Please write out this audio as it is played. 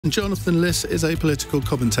Jonathan Liss is a political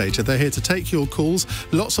commentator. They're here to take your calls.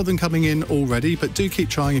 Lots of them coming in already, but do keep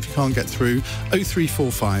trying if you can't get through.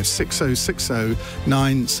 0345 6060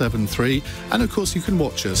 973. And of course, you can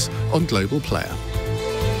watch us on Global Player.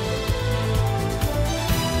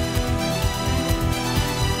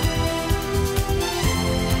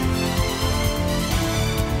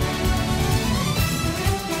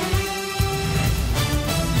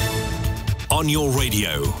 On your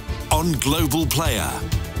radio, on Global Player,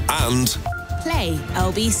 and Play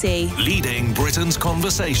LBC. Leading Britain's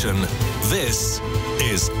conversation. This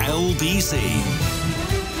is LBC.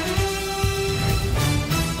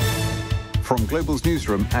 From Global's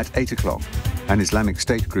newsroom at 8 o'clock. An Islamic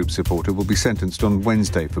State group supporter will be sentenced on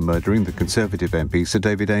Wednesday for murdering the Conservative MP Sir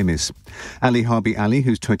David Amess. Ali Harbi Ali,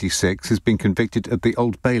 who's 26, has been convicted at the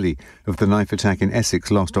Old Bailey of the knife attack in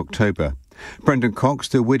Essex last October. Brendan Cox,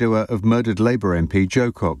 the widower of murdered Labour MP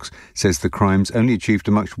Jo Cox, says the crimes only achieved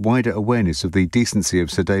a much wider awareness of the decency of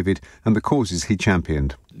Sir David and the causes he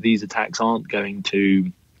championed. These attacks aren't going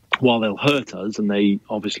to, while they'll hurt us, and they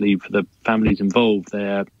obviously, for the families involved,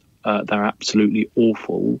 they're absolutely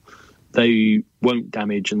awful, they won't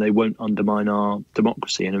damage and they won't undermine our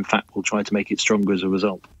democracy, and in fact will try to make it stronger as a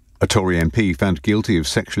result. A Tory MP found guilty of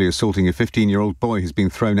sexually assaulting a 15-year-old boy has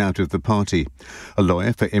been thrown out of the party. A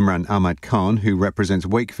lawyer for Imran Ahmad Khan, who represents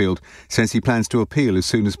Wakefield, says he plans to appeal as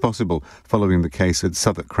soon as possible following the case at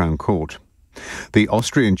Southwark Crown Court. The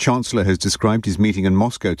Austrian Chancellor has described his meeting in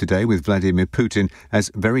Moscow today with Vladimir Putin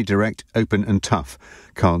as very direct, open and tough.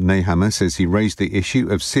 Karl Nehammer says he raised the issue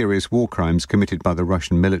of serious war crimes committed by the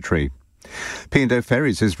Russian military. P&O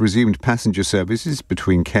Ferries has resumed passenger services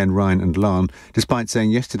between Caen, Ryan and Larne, despite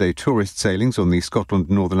saying yesterday tourist sailings on the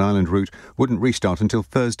Scotland-Northern Ireland route wouldn't restart until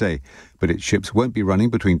Thursday, but its ships won't be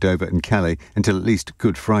running between Dover and Calais until at least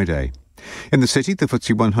Good Friday. In the city, the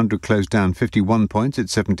FTSE 100 closed down 51 points at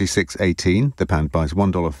 76.18. The pound buys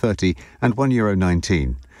 $1.30 and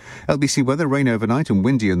 €1.19. LBC weather, rain overnight and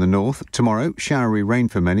windy in the north. Tomorrow, showery rain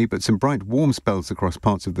for many, but some bright warm spells across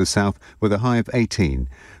parts of the south with a high of 18.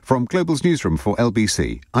 From Global's newsroom for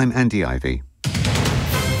LBC, I'm Andy Ivy.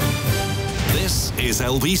 This is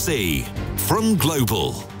LBC. From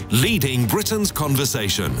Global. Leading Britain's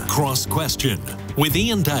conversation. Cross Question with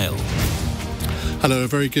Iain Dale. Hello, a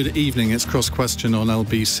very good evening. It's Cross Question on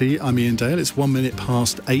LBC. I'm Iain Dale. It's 1 minute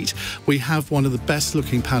past 8. We have one of the best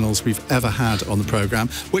looking panels we've ever had on the programme,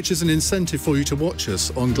 which is an incentive for you to watch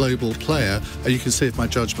us on Global Player. You can see if my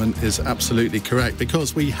judgment is absolutely correct,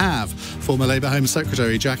 because we have former Labour Home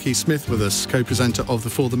Secretary Jacqui Smith with us, co-presenter of the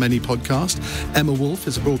For the Many podcast. Emma Woolf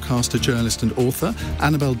is a broadcaster, journalist and author.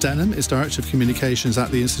 Annabel Denham is Director of Communications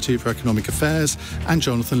at the Institute for Economic Affairs. And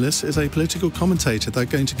Jonathan Liss is a political commentator. They're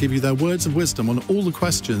going to give you their words of wisdom on all the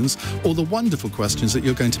questions, all the wonderful questions that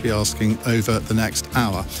you're going to be asking over the next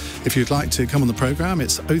hour. If you'd like to come on the programme,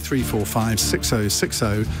 it's 0345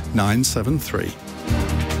 6060 973.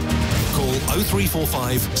 Call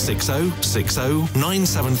 0345 6060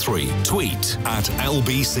 973. Tweet at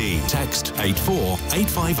LBC. Text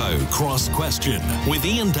 84850. Cross Question with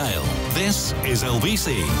Iain Dale. This is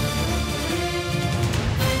LBC.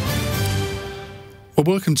 Well,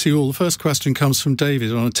 welcome to you all. The first question comes from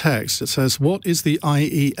David on a text. It says, what is the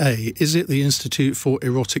IEA? Is it the Institute for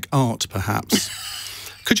Erotic Art, perhaps?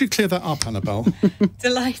 Could you clear that up, Annabel?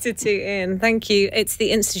 Delighted to, Ian. Thank you. It's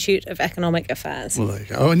the Institute of Economic Affairs. Well, there you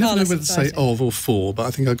go. Oh, I never know whether to say of or for, but I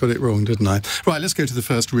think I got it wrong, didn't I? Right, let's go to the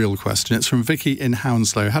first real question. It's from Vicky in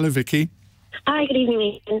Hounslow. Hello, Vicky. Hi, good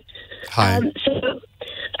evening, Ian. Hi.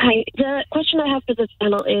 Hi. The question I have for this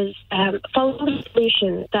panel is, following the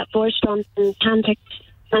solution that Boris Johnson's handpicked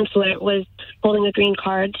chancellor was holding a green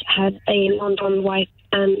card, had a non-dom wife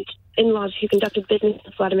and in-laws who conducted business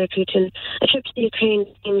with Vladimir Putin, a trip to the Ukraine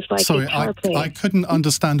seems like a power play. I couldn't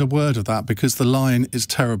understand a word of that because the line is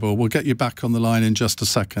terrible. We'll get you back on the line in just a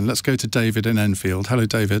second. Let's go to David in Enfield. Hello,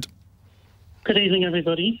 David. Good evening,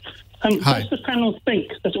 everybody. Hi. Does the panel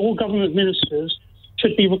think that all government ministers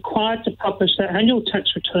should be required to publish their annual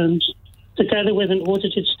tax returns together with an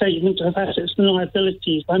audited statement of assets and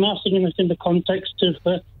liabilities? I'm asking this in the context of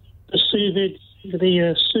the Sunak-Javid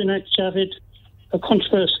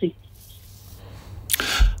controversy.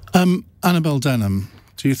 Annabel Denham,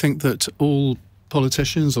 do you think that all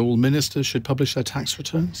politicians, all ministers should publish their tax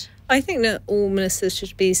returns? I think that all ministers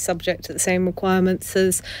should be subject to the same requirements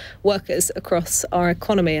as workers across our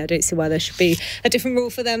economy. I don't see why there should be a different rule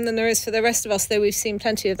for them than there is for the rest of us, though we've seen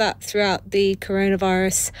plenty of that throughout the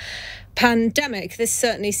coronavirus pandemic. This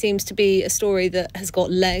certainly seems to be a story that has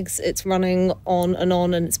got legs. It's running on,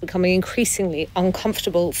 and it's becoming increasingly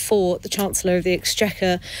uncomfortable for the Chancellor of the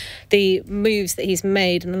Exchequer. The moves that he's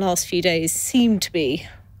made in the last few days seem to be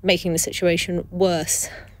making the situation worse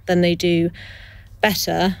than they do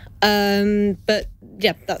better. But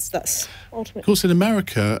yeah, that's ultimately. Of course, in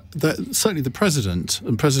America, certainly the president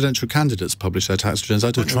and presidential candidates publish their tax returns.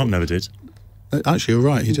 Trump never did. Actually, you're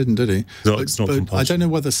right, he didn't, did he? No, it's not compulsory. I don't know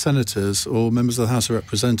whether senators or members of the House of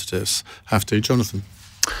Representatives have to. Jonathan?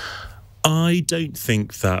 I don't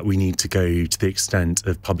think that we need to go to the extent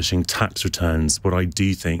of publishing tax returns. What I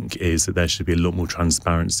do think is that there should be a lot more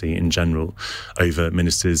transparency in general over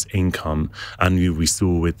ministers' income. And we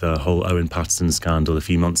saw with the whole Owen Paterson scandal a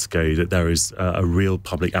few months ago that there is a real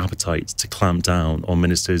public appetite to clamp down on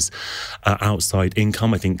ministers' outside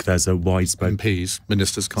income. I think there's a widespread...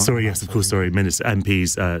 Ministers can't.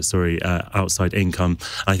 MPs, outside income.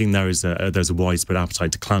 I think there's a widespread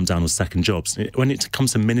appetite to clamp down on second jobs. When it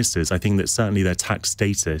comes to ministers, I think that certainly their tax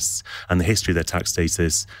status and the history of their tax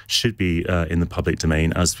status should be in the public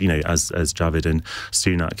domain, as Javid and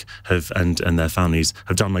Sunak have and their families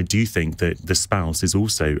have done. I do think that the spouse is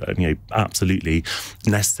also absolutely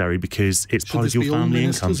necessary because it's part of your family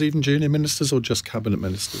income. Even junior ministers, or just cabinet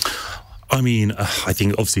ministers? I mean, I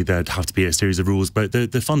think obviously there'd have to be a series of rules, but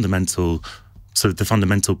the fundamental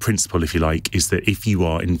principle, if you like, is that if you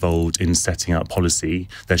are involved in setting out policy,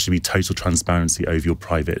 there should be total transparency over your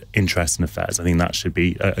private interests and affairs. I think that should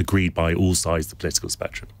be agreed by all sides of the political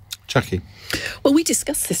spectrum. Jacqui? Well, we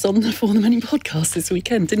discussed this on the For the Money podcast this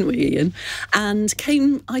weekend, didn't we, Iain? And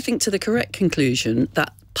came, I think, to the correct conclusion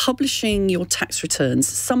that publishing your tax returns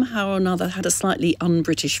somehow or another had a slightly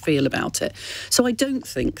un-British feel about it. So I don't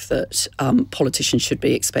think that politicians should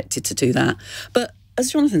be expected to do that. But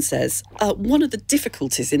as Jonathan says, one of the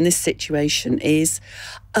difficulties in this situation is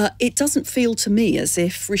it doesn't feel to me as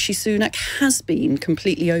if Rishi Sunak has been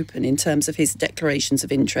completely open in terms of his declarations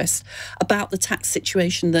of interest about the tax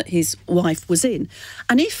situation that his wife was in.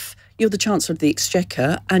 And if you're the Chancellor of the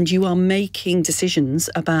Exchequer and you are making decisions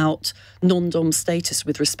about non-dom status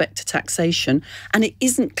with respect to taxation, and it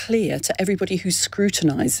isn't clear to everybody who's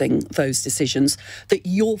scrutinising those decisions that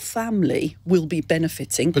your family will be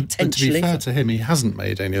benefiting potentially. But to be fair to him, he hasn't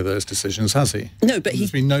made any of those decisions, has he? No, but there's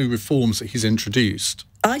been no reforms that he's introduced.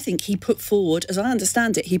 I think he put forward, as I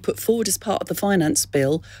understand it, he put forward as part of the finance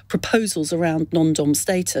bill proposals around non-dom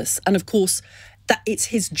status. And of course, that it's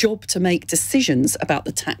his job to make decisions about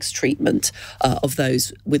the tax treatment of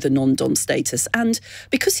those with a non-dom status. And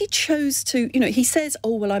because he chose to, he says,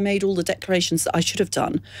 oh, well, I made all the declarations that I should have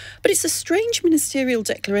done. But it's a strange ministerial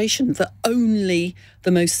declaration that only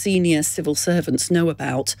the most senior civil servants know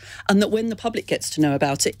about, and that when the public gets to know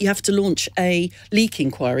about it, you have to launch a leak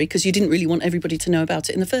inquiry because you didn't really want everybody to know about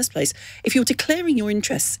it in the first place. If you're declaring your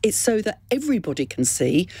interests, it's so that everybody can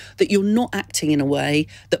see that you're not acting in a way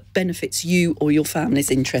that benefits you or your family's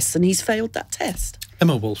interests, and he's failed that test.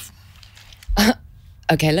 Emma Woolf.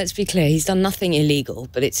 OK, let's be clear. He's done nothing illegal,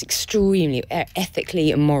 but it's extremely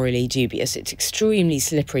ethically and morally dubious. It's extremely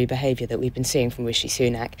slippery behaviour that we've been seeing from Rishi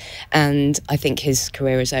Sunak. And I think his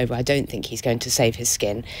career is over. I don't think he's going to save his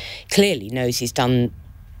skin. Clearly knows he's done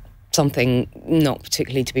something not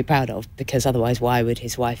particularly to be proud of, because otherwise why would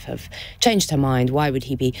his wife have changed her mind? Why would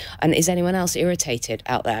he be? And is anyone else irritated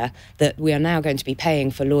out there that we are now going to be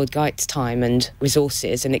paying for Lord Geit's time and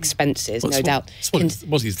resources and expenses? Well, no doubt.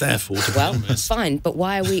 What he's there for, to be well, honest. fine, but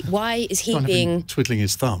why is he being twiddling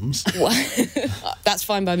his thumbs? That's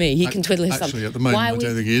fine by me. He can twiddle his thumbs. Actually, at the moment, I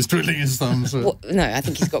don't think he is twiddling his thumbs. No, I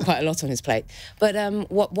think he's got quite a lot on his plate. But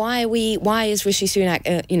why is Rishi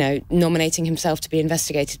Sunak, nominating himself to be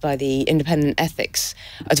investigated by the independent ethics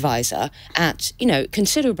advisor at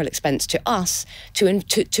considerable expense to us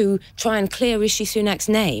to try and clear Rishi Sunak's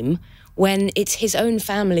name when it's his own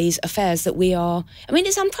family's affairs that we are... I mean,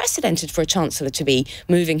 it's unprecedented for a Chancellor to be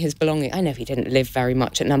moving his belongings. I know he didn't live very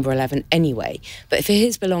much at number 11 anyway, but for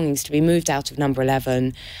his belongings to be moved out of number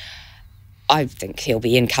 11... I think he'll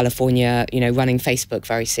be in California, running Facebook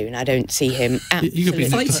very soon. I don't see him absolutely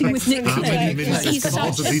fighting with Nick Clegg.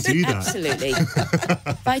 Absolutely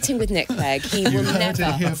fighting with Nick Clegg. He will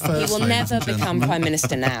never become Prime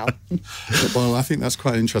Minister now. Well, I think that's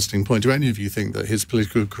quite an interesting point. Do any of you think that his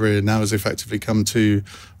political career now has effectively come to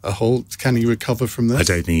a halt? Can he recover from this? I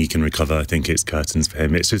don't think he can recover. I think it's curtains for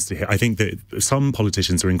him. It's just, I think that some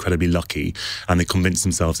politicians are incredibly lucky and they convince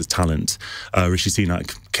themselves it's talent. Rishi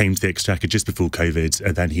Sunak came to the Exchequer just before COVID,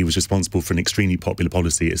 and then he was responsible for an extremely popular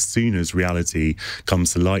policy. As soon as reality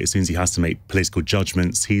comes to light, as soon as he has to make political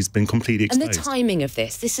judgments, he's been completely exposed. And the timing of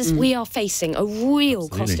this is we are facing a real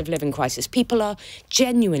cost of living crisis. People are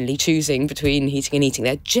genuinely choosing between heating and eating.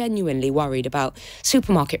 They're genuinely worried about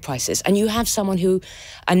supermarket prices. And you have someone who,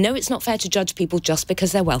 I know it's not fair to judge people just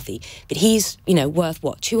because they're wealthy, but he's, worth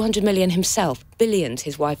what, 200 million himself, billions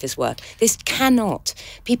his wife is worth. This cannot.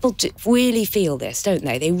 People really feel this, don't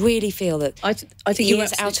they? They really feel that I think he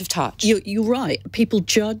is out of touch. You're right. People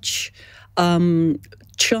judge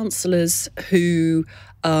chancellors who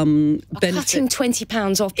cutting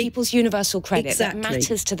 £20 off people's universal credit. Exactly. That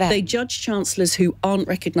matters to them. They judge chancellors who aren't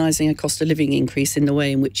recognising a cost of living increase in the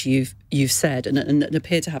way in which you've said, and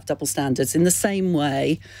appear to have double standards, in the same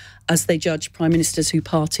way as they judge prime ministers who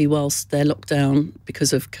party whilst they're locked down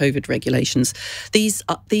because of COVID regulations. These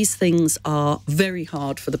things are very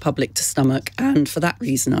hard for the public to stomach, and for that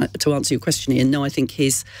reason, to answer your question, Iain, no, I think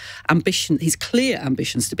his clear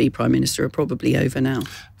ambitions to be prime minister are probably over now.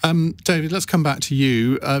 David, let's come back to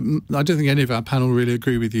you. I don't think any of our panel really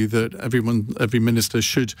agree with you that every minister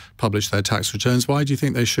should publish their tax returns. Why do you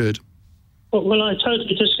think they should? Well, I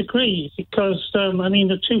totally disagree, because,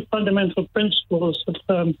 the two fundamental principles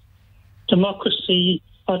of democracy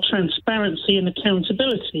are transparency and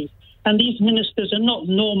accountability. And these ministers are not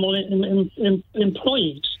normal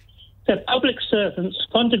employees. They're public servants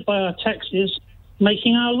funded by our taxes,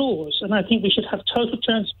 making our laws. And I think we should have total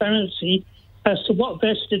transparency as to what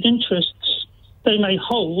vested interests they may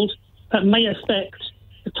hold that may affect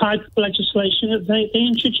the type of legislation that they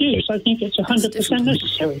introduce. I think it's 100%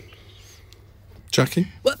 necessary. Jacqui?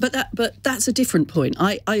 Well, but that's a different point.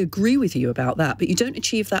 I agree with you about that, but you don't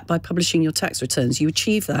achieve that by publishing your tax returns. You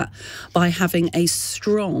achieve that by having a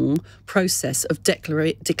strong process of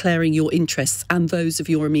declaring your interests and those of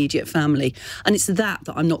your immediate family. And it's that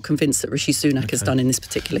I'm not convinced that Rishi Sunak has done in this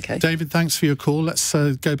particular case. David, thanks for your call. Let's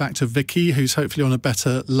go back to Vicky, who's hopefully on a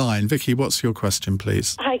better line. Vicky, what's your question,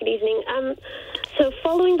 please? Hi, good evening. So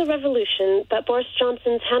following the revolution that Boris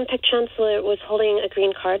Johnson's hand-picked chancellor was holding a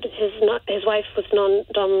green card, his wife was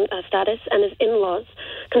non-dom status, and his in-laws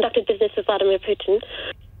conducted business with Vladimir Putin,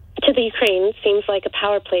 to the Ukraine seems like a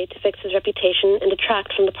power play to fix his reputation and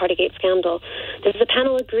detract from the Partygate scandal. Does the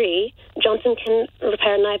panel agree Johnson can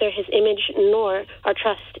repair neither his image nor our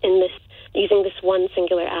trust in this using this one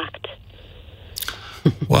singular act?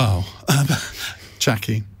 Wow.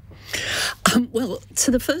 Jacqui? Well,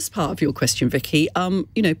 to the first part of your question, Vicky,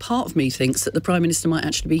 part of me thinks that the Prime Minister might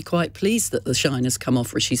actually be quite pleased that the shine has come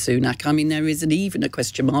off Rishi Sunak. I mean, there isn't even a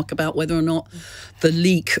question mark about whether or not the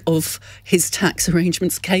leak of his tax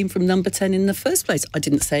arrangements came from Number 10 in the first place. I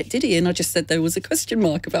didn't say it did, Iain. I just said there was a question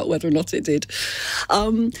mark about whether or not it did.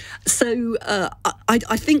 I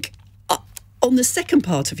think on the second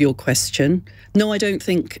part of your question, no, I don't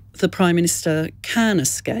think the Prime Minister can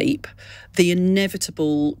escape the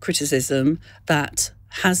inevitable criticism that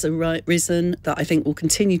has arisen, that I think will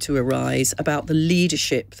continue to arise, about the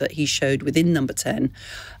leadership that he showed within Number 10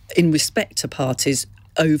 in respect to parties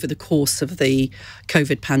over the course of the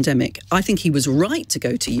COVID pandemic. I think he was right to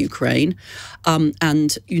go to Ukraine.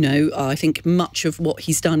 I think much of what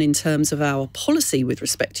he's done in terms of our policy with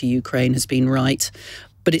respect to Ukraine has been right.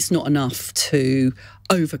 But it's not enough to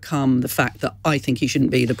overcome the fact that I think he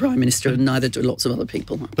shouldn't be the Prime Minister, and neither do lots of other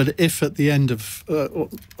people. But if at the end of,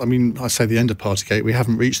 I say the end of Partygate, we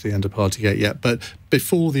haven't reached the end of Partygate yet, but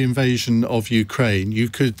before the invasion of Ukraine, you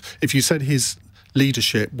could, if you said his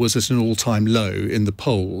leadership was at an all-time low in the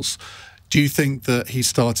polls, do you think that he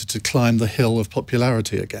started to climb the hill of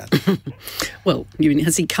popularity again? Well,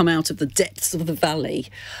 has he come out of the depths of the valley?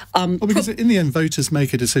 Because in the end, voters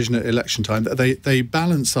make a decision at election time. They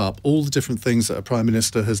balance up all the different things that a Prime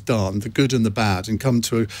Minister has done, the good and the bad, and come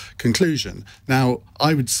to a conclusion. Now,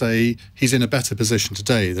 I would say he's in a better position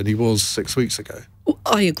today than he was 6 weeks ago.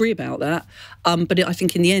 I agree about that. But I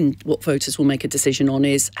think in the end, what voters will make a decision on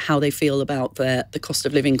is how they feel about the cost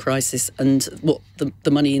of living crisis and what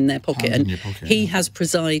the money in their pocket. And he has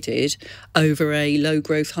presided over a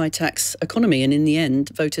low-growth, high-tax economy. And in the end,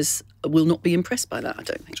 voters will not be impressed by that, I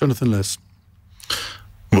don't think. Jonathan Liss.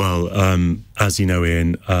 Well, as you know,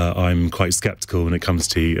 Iain, I'm quite sceptical when it comes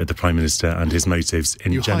to the Prime Minister and his motives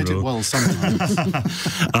in general. You hide it well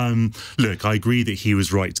sometimes. Look, I agree that he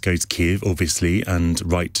was right to go to Kiev, obviously, and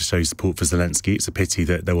right to show support for Zelensky. It's a pity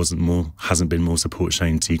that there hasn't been more support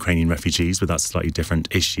shown to Ukrainian refugees, but that's a slightly different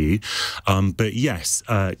issue. But yes,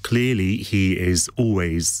 clearly he is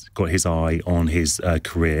always got his eye on his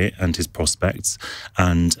career and his prospects,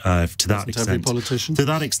 and to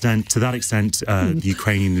that extent, the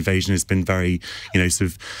Ukrainian invasion has been very,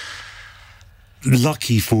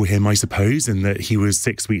 lucky for him, I suppose, in that he was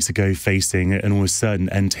 6 weeks ago facing an almost certain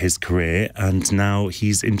end to his career, and now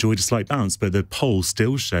he's enjoyed a slight bounce. But the polls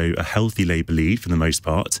still show a healthy Labour lead for the most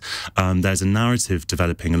part. There's a narrative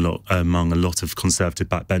developing among a lot of Conservative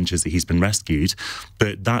backbenchers that he's been rescued,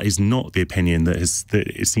 but that is not the opinion that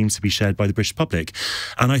it seems to be shared by the British public.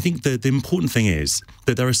 And I think the important thing is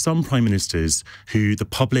that there are some Prime Ministers who the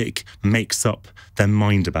public makes up their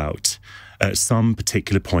mind about at some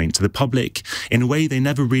particular point. To the public, in a way, they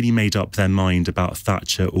never really made up their mind about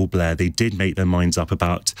Thatcher or Blair. They did make their minds up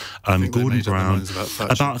about Gordon Brown, the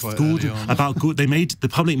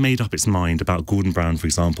public made up its mind about Gordon Brown, for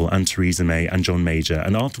example, and Theresa May and John Major.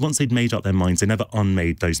 And once they'd made up their minds, they never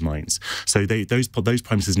unmade those minds. So those prime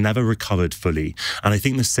ministers never recovered fully. And I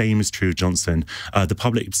think the same is true of Johnson. The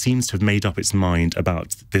public seems to have made up its mind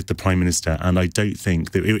about the Prime Minister, and I don't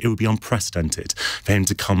think that it would be unprecedented for him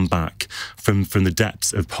to come back from the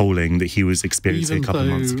depths of polling that he was experiencing a couple of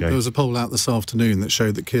months ago. There was a poll out this afternoon that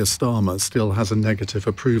showed that Keir Starmer still has a negative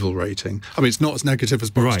approval rating. I mean, it's not as negative as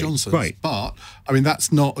Boris Johnson's, but I mean,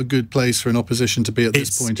 that's not a good place for an opposition to be at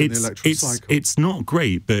this point in the electoral cycle. It's not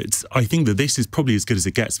great, but I think that this is probably as good as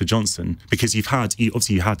it gets for Johnson, because you had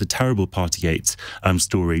the terrible Partygate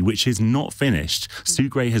story, which is not finished. Sue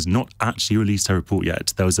Gray has not actually released her report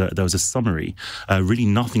yet. There was a summary. Really,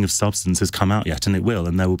 nothing of substance has come out yet, and it will,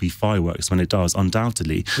 and there will be fireworks when it does,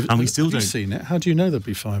 undoubtedly. And we still don't. Have you seen it? How do you know there'd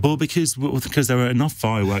be fireworks? Well, because there were enough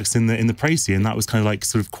fireworks in the précis, and that was kind of like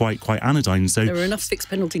sort of quite anodyne. So there were enough fixed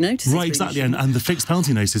penalty notices. Right, exactly, and the fixed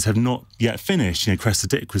penalty notices have not yet finished. You know,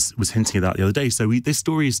 Cressida Dick was hinting at that the other day. So this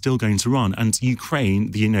story is still going to run. And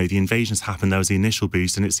Ukraine, the invasion's happened. There was the initial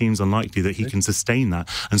boost, and it seems unlikely that he can sustain that.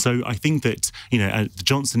 And so I think that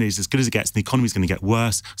Johnson is as good as it gets, and the economy's going to get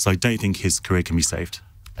worse. So I don't think his career can be saved.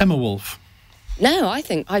 Emma Woolf. No, I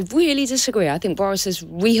really disagree. I think Boris has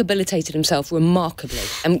rehabilitated himself remarkably.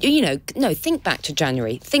 And, think back to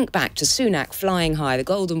January. Think back to Sunak flying high, the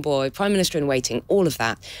golden boy, Prime Minister in waiting, all of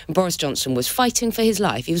that. And Boris Johnson was fighting for his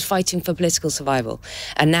life. He was fighting for political survival.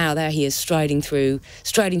 And now there he is striding through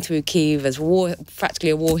Kyiv as practically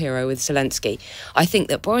a war hero with Zelensky. I think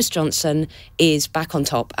that Boris Johnson is back on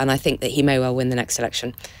top, and I think that he may well win the next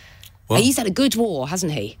election. Well, he's had a good war,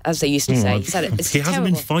 hasn't he? As they used to say. He hasn't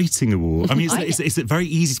been fighting a war. I mean, it's very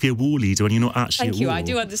easy to be a war leader when you're not actually at war. Thank you. I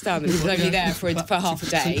do understand that he was only there for half a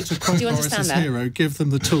day. Do you understand that? Hero, give them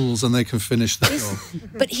the tools and they can finish the job.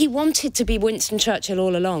 But he wanted to be Winston Churchill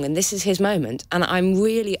all along, and this is his moment. And I'm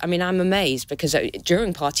amazed, because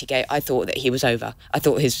during Partygate, I thought that he was over. I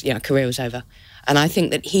thought his career was over. And I think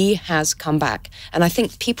that he has come back. And I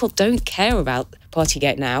think people don't care about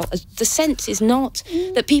Partygate now. The sense is not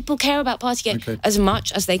that people care about Partygate as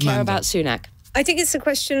much as they care about Sunak. I think it's a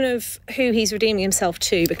question of who he's redeeming himself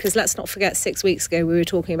to, because let's not forget 6 weeks ago we were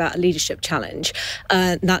talking about a leadership challenge.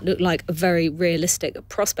 That looked like a very realistic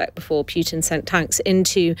prospect before Putin sent tanks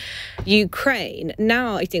into Ukraine.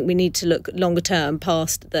 Now I think we need to look longer term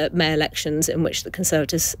past the May elections, in which the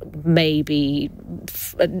Conservatives may be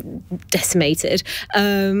decimated,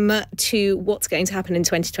 to what's going to happen in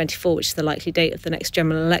 2024, which is the likely date of the next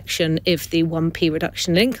general election, if the 1p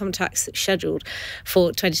reduction in income tax that's scheduled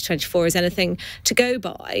for 2024 is anything to go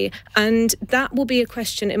by. And that will be a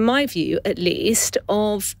question, in my view at least,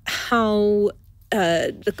 of how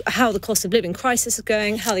the cost of living crisis is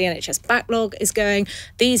going, how the NHS backlog is going.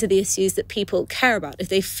 These are the issues that people care about. If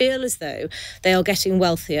they feel as though they are getting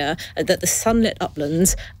wealthier, that the sunlit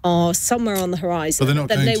uplands are somewhere on the horizon,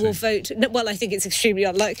 then they will vote. Well, I think it's extremely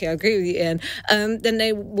unlikely. I agree with you, Ian. Then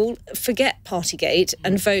they will forget Partygate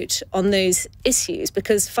and vote on those issues,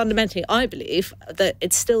 because fundamentally, I believe that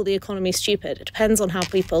it's still the economy stupid. It depends on how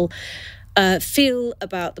people feel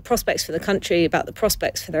about the prospects for the country, about the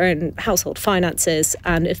prospects for their own household finances.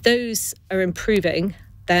 And if those are improving,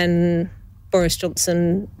 then Boris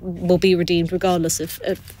Johnson will be redeemed regardless of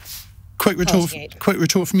Quick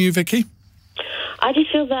retort from you, Vicky. I do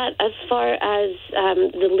feel that as far as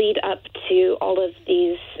the lead up to all of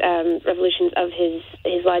these revolutions of his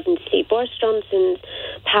rise into seat, Boris Johnson's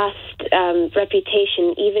past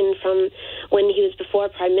reputation, even from when he was before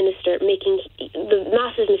Prime Minister, making the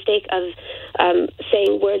massive mistake of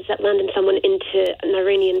saying words that landed someone into an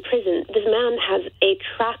Iranian prison. This man has a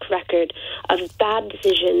track record of bad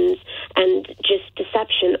decisions and just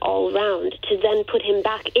deception all round. To then put him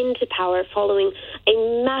back into power following a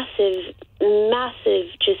massive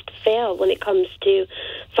just fail when it comes to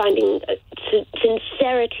finding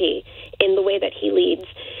sincerity in the way that he leads.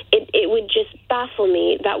 It would just baffle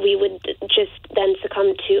me that we would just then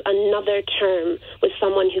succumb to another term with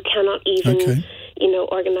someone who cannot even,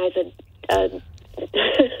 organise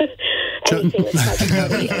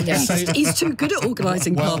anything that's magic. He's too good at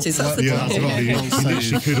organising parties. That's the problem.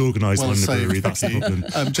 He could organise one in the brewery. That's the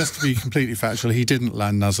problem. Just to be completely factual, he didn't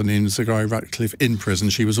land Nazanin Zaghari-Ratcliffe in prison.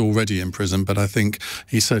 She was already in prison, but I think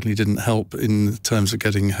he certainly didn't help in terms of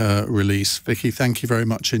getting her release. Vicky, thank you very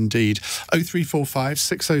much indeed. 0345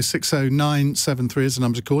 6060 973 is the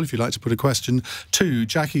number to call if you'd like to put a question to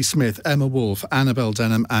Jacqui Smith, Emma Woolf, Annabel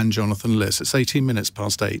Denham and Jonathan Liss. It's 18 minutes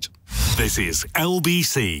past 8. This is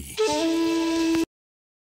LBC.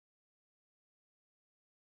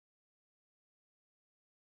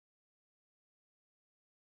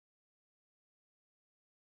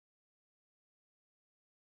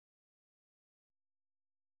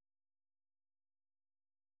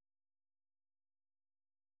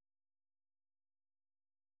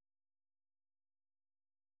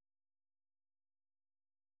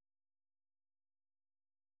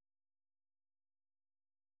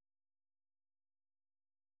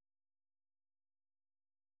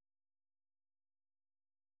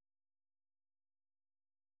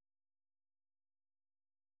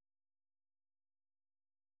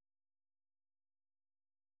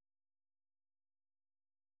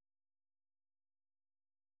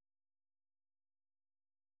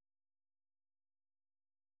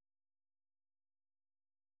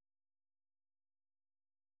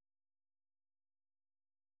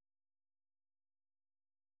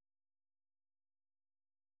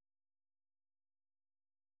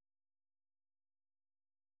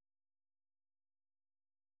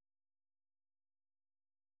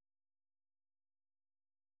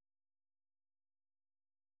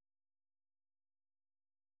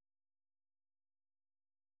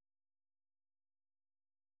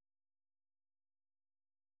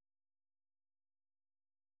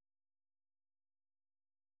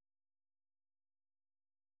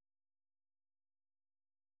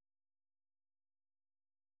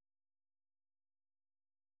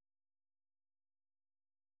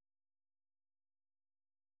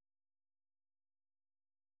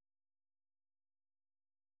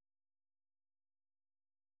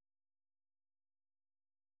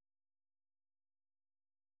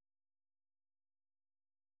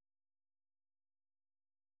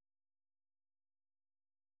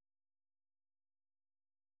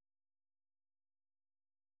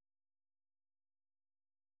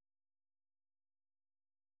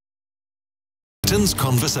 Britain's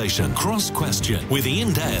Conversation. Cross Question with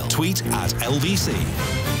Iain Dale. Tweet at LBC.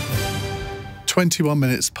 21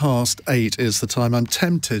 minutes past 8 is the time. I'm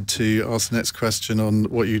tempted to ask the next question on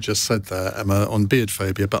what you just said there, Emma, on beard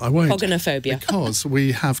phobia, but I won't. Pogonophobia. Because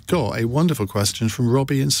we have got a wonderful question from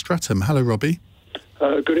Robbie in Streatham. Hello, Robbie.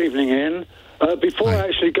 Good evening, Ian. Before I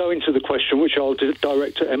actually go into the question, which I'll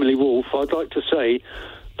direct to Emily Woolf, I'd like to say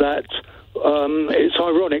that it's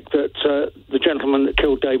ironic that the gentleman that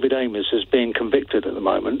killed David Amess is being convicted at the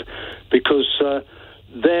moment, because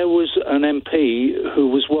there was an MP who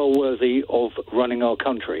was well worthy of running our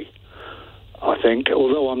country, I think.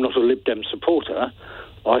 Although I'm not a Lib Dem supporter,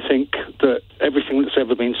 I think that everything that's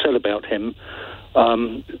ever been said about him,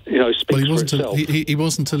 speaks for itself. He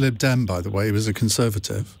wasn't a Lib Dem, by the way. He was a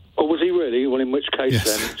Conservative. Oh, was he really? Well, in which case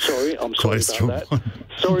then, sorry, I'm sorry about that.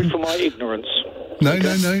 Sorry for my ignorance. No,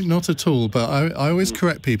 not at all. But I always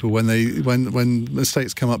correct people when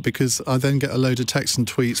mistakes come up, because I then get a load of texts and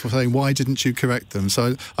tweets saying, why didn't you correct them?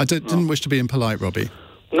 So I didn't wish to be impolite, Robbie.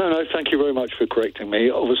 No, thank you very much for correcting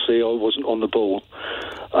me. Obviously, I wasn't on the ball.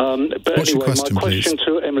 But What's anyway, your question, my question please?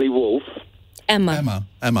 to Emily Woolf. Emma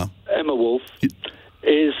Woolf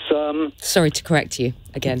is... Sorry to correct you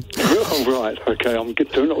again. Oh, right, OK, I'm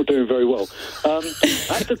not doing very well.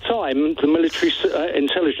 At the time, the military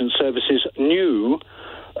intelligence services knew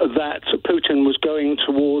that Putin was going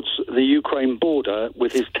towards the Ukraine border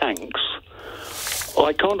with his tanks.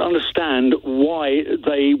 I can't understand why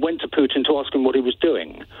they went to Putin to ask him what he was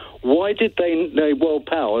doing. Why did they world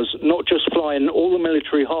powers not just fly in all the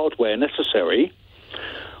military hardware necessary,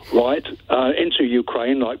 right, into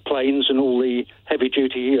Ukraine, like planes and all the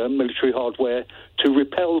heavy-duty military hardware, to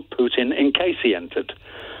repel Putin in case he entered?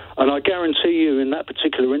 And I guarantee you, in that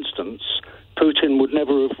particular instance, Putin would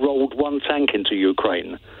never have rolled one tank into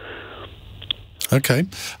Ukraine. OK.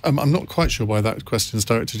 I'm not quite sure why that question is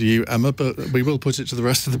directed to you, Emma, but we will put it to the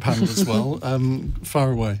rest of the panel as well.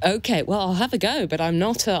 Far away. OK, well, I'll have a go, but I'm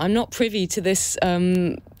not privy to this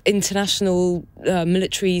international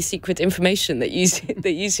military secret information that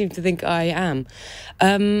you seem to think I am.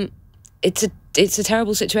 It's a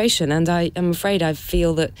terrible situation, and I am afraid I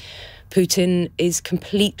feel that Putin is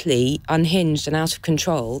completely unhinged and out of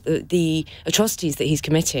control. The atrocities that he's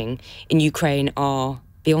committing in Ukraine are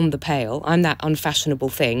beyond the pale. I'm that unfashionable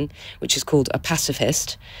thing, which is called a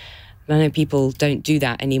pacifist. I know people don't do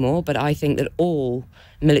that anymore, but I think that all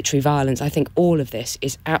military violence, I think all of this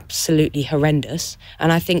is absolutely horrendous,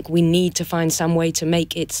 and I think we need to find some way to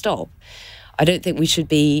make it stop. I don't think we should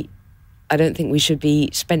be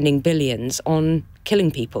spending billions on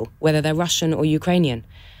killing people, whether they're Russian or Ukrainian.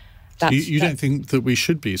 You don't think that we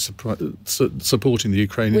should be supporting the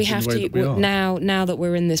Ukrainians in the way that we are? Now that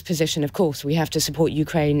we're in this position, of course, we have to support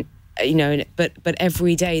Ukraine, but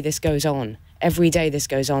every day this goes on. Every day this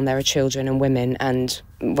goes on, there are children and women and,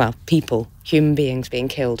 well, people, human beings being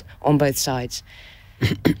killed on both sides.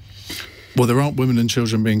 Well, there aren't women and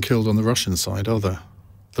children being killed on the Russian side, are there?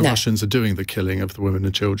 The Russians are doing the killing of the women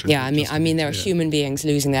and children. Yeah, I mean, there are human beings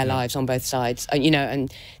losing their lives on both sides.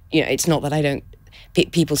 It's not that I don't...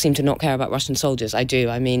 People seem to not care about Russian soldiers. I do.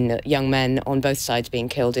 I mean, young men on both sides being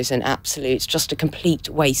killed is it's just a complete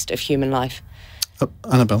waste of human life.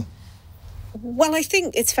 Annabel? Well, I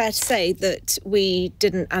think it's fair to say that we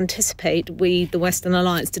didn't anticipate, the Western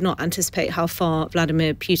Alliance did not anticipate how far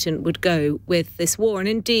Vladimir Putin would go with this war. And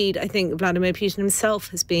indeed, I think Vladimir Putin himself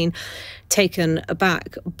has been taken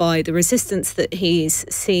aback by the resistance that he's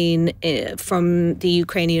seen from the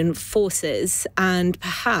Ukrainian forces, and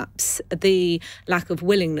perhaps the lack of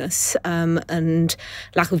willingness and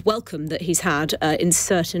lack of welcome that he's had in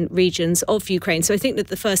certain regions of Ukraine. So I think that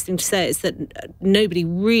the first thing to say is that nobody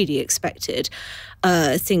really expected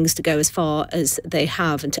things to go as far as they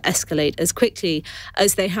have and to escalate as quickly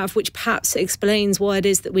as they have, which perhaps explains why it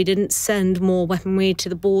is that we didn't send more weaponry to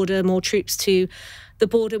the border, more troops to the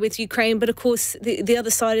border with Ukraine. But of course, the other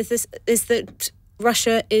side of this is that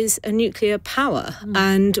Russia is a nuclear power,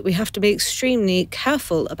 and we have to be extremely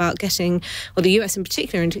careful about getting, or the US in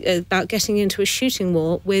particular, about getting into a shooting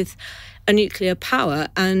war with a nuclear power.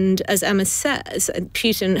 And as Emma says,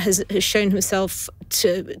 Putin has shown himself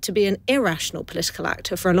to be an irrational political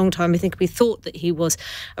actor. For a long time, I think we thought that he was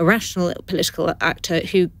a rational political actor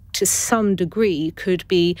who, to some degree, could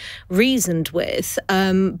be reasoned with,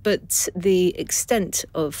 but the extent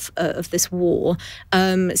of this war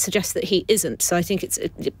suggests that he isn't. So I think it's a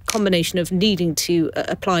combination of needing to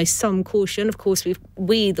apply some caution. Of course,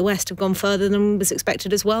 we, the West, have gone further than was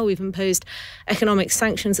expected as well. We've imposed economic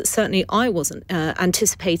sanctions that certainly I wasn't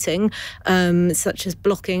anticipating, such as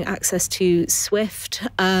blocking access to SWIFT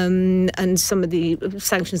and some of the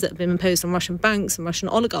sanctions that have been imposed on Russian banks and Russian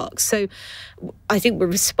oligarchs. So I think we're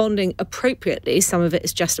responding appropriately. Some of it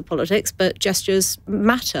is gesture politics, but gestures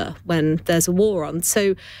matter when there's a war on.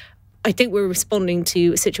 So I think we're responding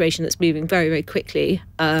to a situation that's moving very, very quickly,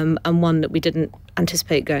 and one that we didn't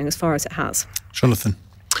anticipate going as far as it has. Jonathan?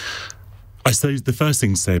 I suppose the first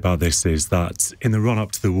thing to say about this is that in the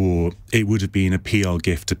run-up to the war, it would have been a PR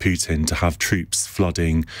gift to Putin to have troops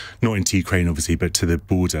flooding, not into Ukraine, obviously, but to the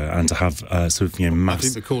border, and to have mass... I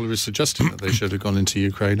think the caller is suggesting that they should have gone into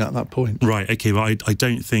Ukraine at that point. Right, OK, well, I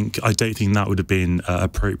don't think that would have been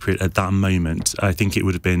appropriate at that moment. I think it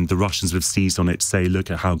would have been the Russians would have seized on it to say, look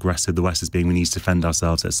at how aggressive the West is being, we need to defend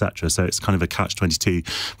ourselves, etc. So it's kind of a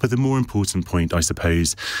catch-22. But the more important point, I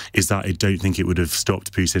suppose, is that I don't think it would have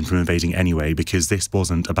stopped Putin from invading anyway, because this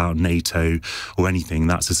wasn't about NATO or anything.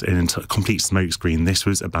 That's just a complete smokescreen. This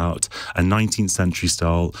was about a 19th century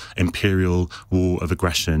style imperial war of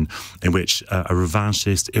aggression in which a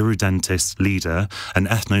revanchist, irredentist leader, an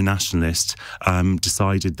ethno-nationalist,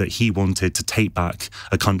 decided that he wanted to take back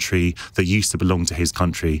a country that used to belong to his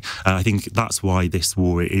country. I think that's why this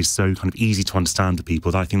war is so kind of easy to understand to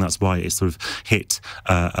people. I think that's why it sort of hit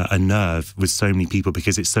a nerve with so many people,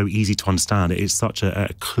 because it's so easy to understand. It is such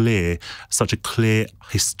a clear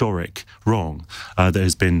historic wrong that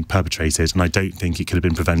has been perpetrated, and I don't think it could have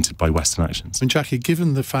been prevented by Western actions. And Jacqui,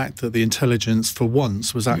 given the fact that the intelligence for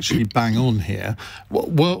once was actually bang on here,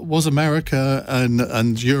 was America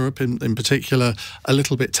and Europe in particular a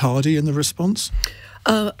little bit tardy in the response?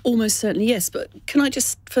 Almost certainly, yes. But can I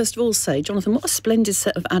just first of all say, Jonathan, what a splendid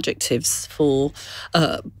set of adjectives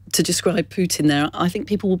to describe Putin there. I think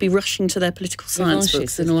people will be rushing to their political science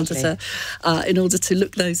books in order to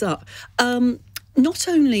look those up. Not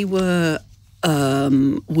only were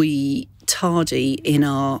we tardy in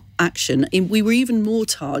our action, we were even more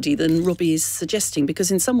tardy than Robbie is suggesting,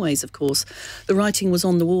 because in some ways, of course, the writing was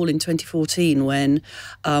on the wall in 2014 when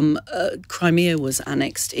Crimea was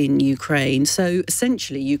annexed in Ukraine. So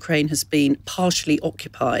essentially, Ukraine has been partially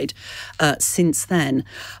occupied since then.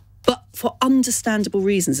 But for understandable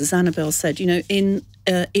reasons, as Annabel said, it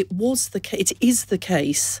is the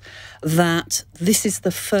case that this is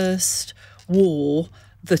the first war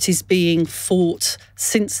that is being fought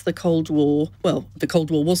since the Cold War. Well, the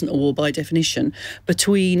Cold War wasn't a war by definition,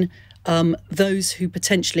 between those who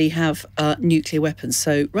potentially have nuclear weapons.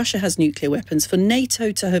 So Russia has nuclear weapons. For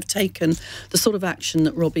NATO to have taken the sort of action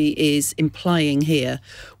that Robbie is implying here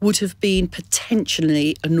would have been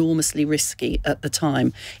potentially enormously risky at the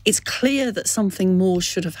time. It's clear that something more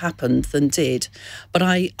should have happened than did, but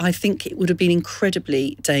I think it would have been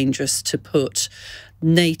incredibly dangerous to put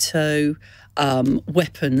NATO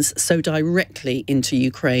weapons so directly into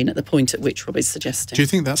Ukraine at the point at which Rob is suggesting. Do you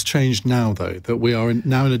think that's changed now, though, that we are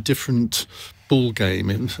now in a different ball game?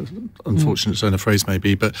 Unfortunate turn of phrase,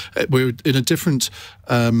 maybe, but we're in a different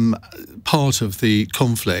part of the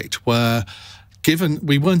conflict where, given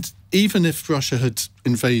we weren't, even if Russia had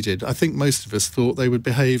invaded, I think most of us thought they would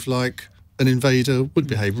behave like an invader would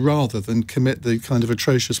behave, rather than commit the kind of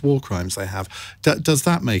atrocious war crimes they have. Does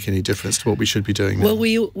that make any difference to what we should be doing now? Well,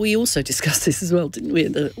 we also discussed this as well, didn't we,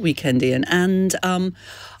 at the weekend, Ian? And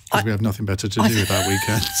because we have nothing better to do about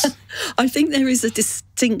weekends. I think there is a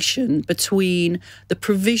distinction between the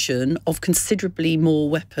provision of considerably more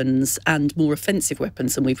weapons and more offensive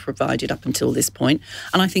weapons than we've provided up until this point.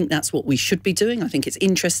 And I think that's what we should be doing. I think it's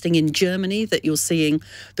interesting in Germany that you're seeing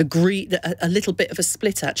a little bit of a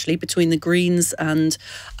split, actually, between the Greens and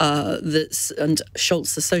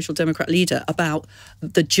Scholz, the Social Democrat leader, about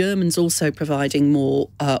the Germans also providing more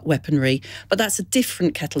weaponry. But that's a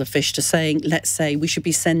different kettle of fish to saying, let's say, we should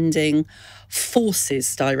be sending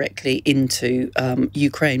forces directly into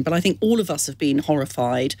Ukraine. But I think all of us have been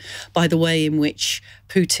horrified by the way in which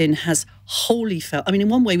Putin has wholly failed. I mean, in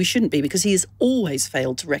one way we shouldn't be, because he has always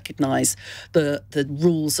failed to recognise the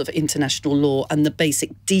rules of international law and the basic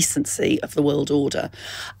decency of the world order.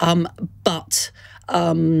 And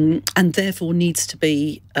therefore needs to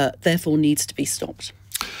be stopped.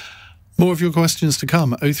 More of your questions to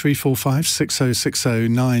come. 0345 6060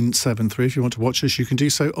 973. If you want to watch us, you can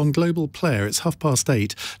do so on Global Player. It's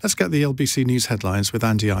 8:30. Let's get the LBC News headlines with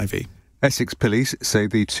Andy Ivey. Essex police say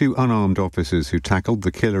the two unarmed officers who tackled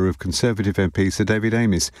the killer of Conservative MP Sir David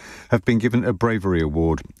Amess have been given a bravery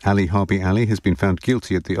award. Ali Harbi Ali has been found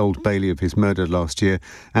guilty at the Old Bailey of his murder last year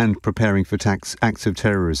and preparing for acts of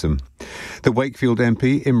terrorism. The Wakefield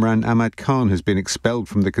MP Imran Ahmad Khan has been expelled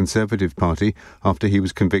from the Conservative Party after he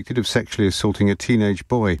was convicted of sexually assaulting a teenage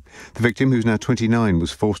boy. The victim, who's now 29,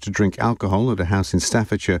 was forced to drink alcohol at a house in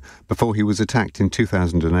Staffordshire before he was attacked in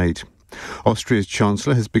 2008. Austria's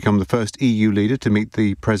Chancellor has become the first EU leader to meet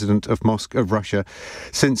the President of Russia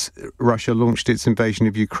since Russia launched its invasion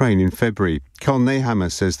of Ukraine in February. Karl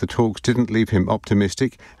Nehammer says the talks didn't leave him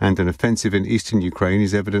optimistic, and an offensive in eastern Ukraine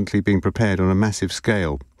is evidently being prepared on a massive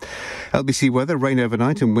scale. LBC weather: rain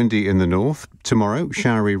overnight and windy in the north. Tomorrow,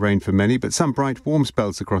 showery rain for many, but some bright warm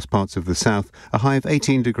spells across parts of the south, a high of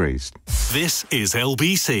 18 degrees. This is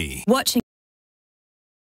LBC. Watching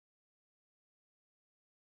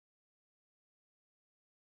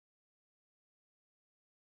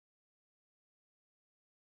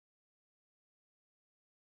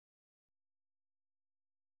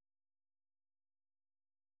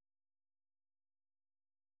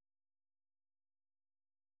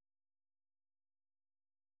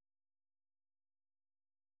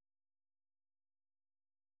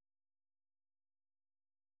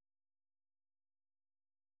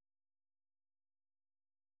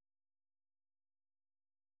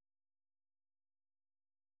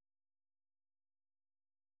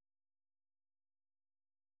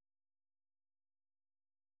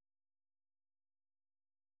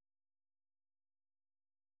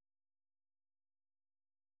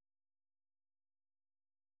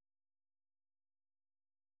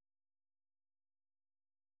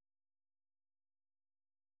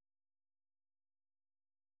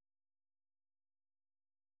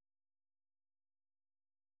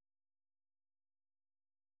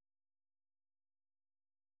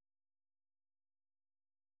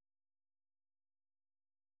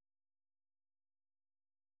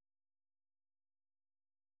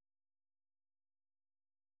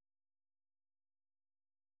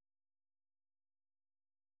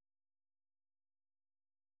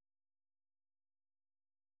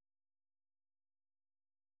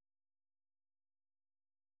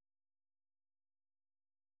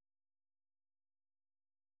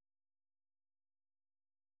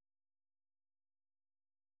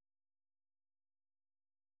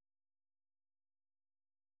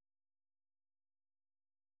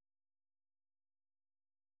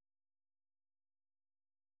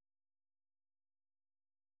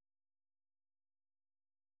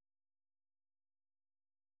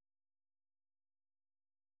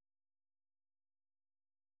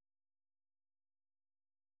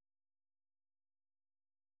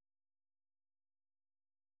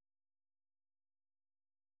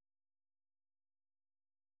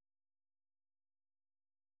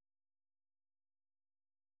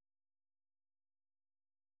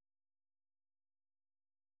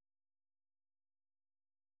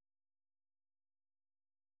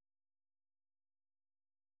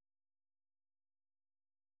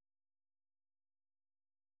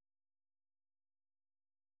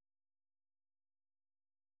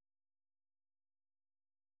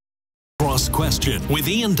Cross Question with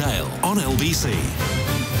Iain Dale on LBC.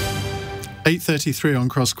 8:33 on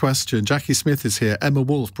Cross Question. Jacqui Smith is here. Emma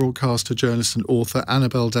Woolf, broadcaster, journalist and author.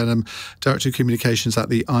 Annabel Denham, Director of Communications at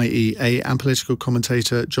the IEA, and political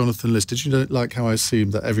commentator Jonathan Liss. Did you like how I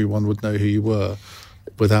assumed that everyone would know who you were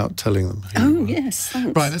without telling them who you were? Yes,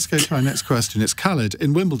 thanks. Right, let's go to our next question. It's Khaled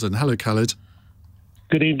in Wimbledon. Hello, Khaled.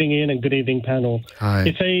 Good evening, Ian, and good evening, panel. Hi.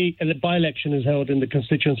 If a by-election is held in the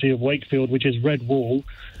constituency of Wakefield, which is Red Wall,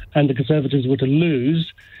 and the Conservatives were to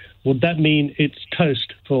lose, would that mean it's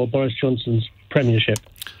toast for Boris Johnson's premiership?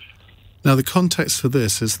 Now, the context for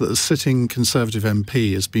this is that a sitting Conservative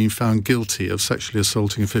MP has been found guilty of sexually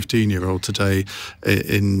assaulting a 15-year-old today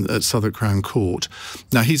at Southwark Crown Court.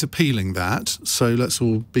 Now, he's appealing that, so let's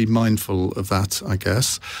all be mindful of that, I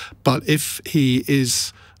guess. But if he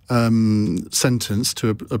is sentenced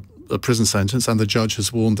to a prison sentence, and the judge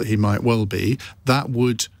has warned that he might well be, that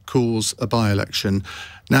would cause a by-election.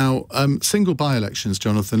 Now, single by-elections,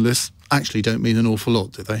 Jonathan Liss, actually don't mean an awful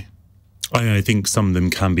lot, do they? I think some of them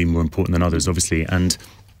can be more important than others, obviously, and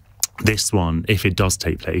this one, if it does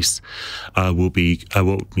take place, will be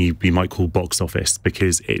what we might call box office,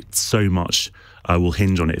 because it's so much will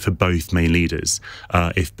hinge on it for both main leaders.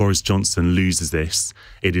 If Boris Johnson loses this,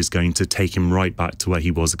 it is going to take him right back to where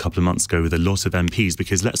he was a couple of months ago with a lot of MPs,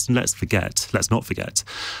 because let's not forget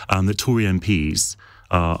that Tory MPs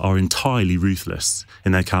are entirely ruthless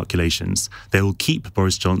in their calculations. They will keep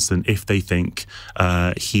Boris Johnson if they think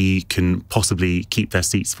he can possibly keep their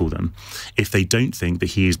seats for them. If they don't think that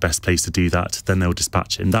he is best placed to do that, then they'll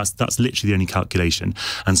dispatch him. That's literally the only calculation.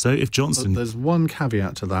 And so if Johnson... But there's one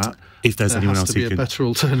caveat to that. If there's anyone else who can... be a better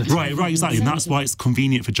alternative. Right, exactly. And that's why it's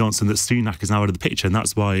convenient for Johnson that Sunak is now out of the picture. And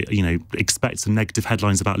that's why, expect some negative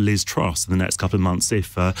headlines about Liz Truss in the next couple of months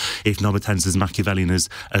if Number 10 is as Machiavellian as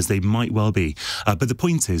they might well be. But the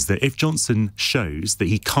point is that if Johnson shows that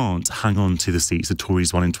he can't hang on to the seats the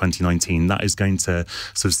Tories won in 2019, that is going to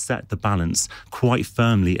sort of set the balance quite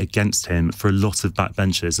firmly against him for a lot of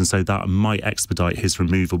backbenchers, and so that might expedite his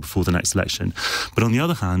removal before the next election. But on the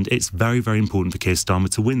other hand, it's very, very important for Keir Starmer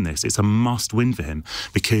to win this. It's a must-win for him,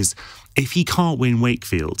 because if he can't win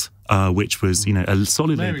Wakefield, which was, a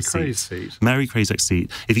solid Labour seat, Mary Crazek's seat,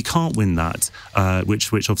 if he can't win that,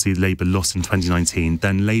 which obviously Labour lost in 2019,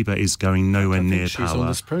 then Labour is going nowhere near she's power. She's on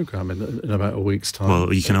this programme in about a week's time.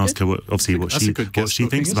 Well, you can ask her what she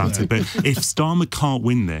thinks about it. But if Starmer can't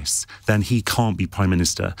win this, then he can't be Prime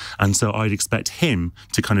Minister. And so I'd expect him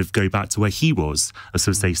to kind of go back to where he was, sort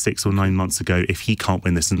of say 6 or 9 months ago, if he can't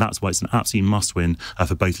win this. And that's why it's an absolute must-win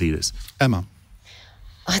for both leaders. Emma?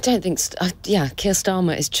 I don't think... Keir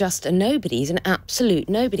Starmer is just a nobody. He's an absolute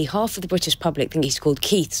nobody. Half of the British public think he's called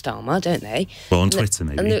Keith Starmer, don't they? Well, on Twitter,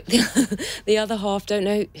 maybe. And the other half don't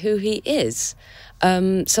know who he is.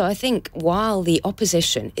 So I think while the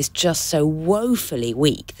opposition is just so woefully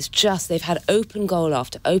weak, they've had open goal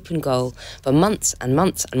after open goal for months and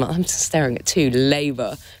months and months. I'm just staring at two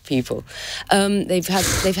Labour people. They've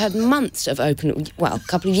had months of a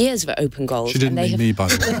couple of years of open goals. She didn't mean me, by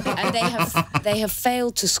the way. And they have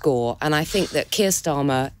failed to score. And I think that Keir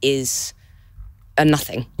Starmer is a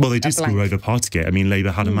nothing. Well, they did score over Partygate. I mean,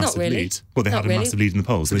 Labour had a massive lead. Well, they had a massive lead in the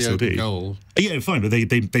polls. They still do. Goal. Yeah, fine, but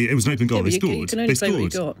it was an open goal. Yeah, they scored. You can only play what you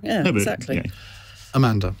got. Yeah, exactly. Okay.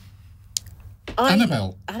 Amanda.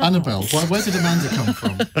 Annabel. Where did Amanda come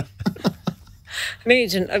from?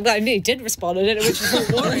 I knew he did respond. I don't know which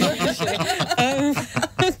is more worrying, actually.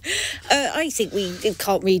 I think we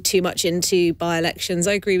can't read too much into by-elections.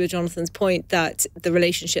 I agree with Jonathan's point that the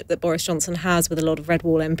relationship that Boris Johnson has with a lot of Red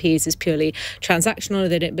Wall MPs is purely transactional.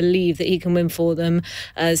 They don't believe that he can win for them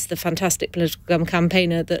as the fantastic political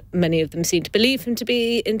campaigner that many of them seem to believe him to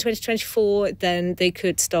be in 2024. Then they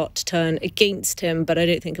could start to turn against him. But I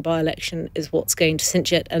don't think a by-election is what's going to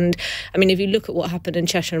cinch it. And, I mean, if you look at what happened in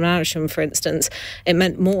Cheshire and Amersham, for instance, it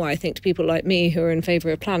meant more, I think, to people like me who are in favour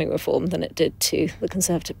of planning reform than it did to the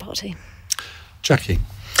Conservative Party. Jacqui,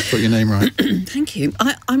 got your name right. Thank you.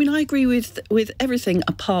 I mean, I agree with everything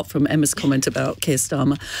apart from Emma's comment about Keir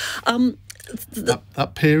Starmer.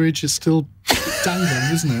 That peerage is still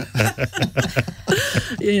dangling, isn't it?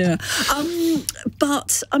 Yeah.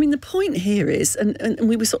 But, I mean, the point here is, and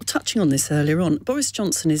we were sort of touching on this earlier on, Boris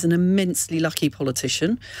Johnson is an immensely lucky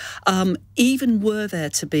politician. Even were there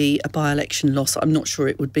to be a by-election loss, I'm not sure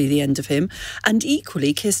it would be the end of him. And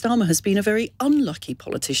equally, Keir Starmer has been a very unlucky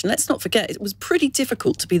politician. Let's not forget, it was pretty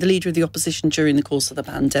difficult to be the leader of the opposition during the course of the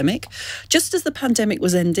pandemic. Just as the pandemic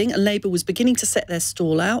was ending and Labour was beginning to set their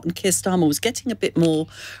stall out and Keir Starmer was getting a bit more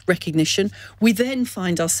recognition, we then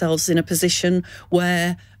find ourselves in a position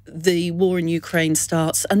where the war in Ukraine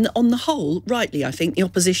starts. And on the whole, rightly, I think, the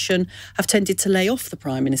opposition have tended to lay off the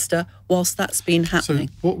Prime Minister whilst that's been happening.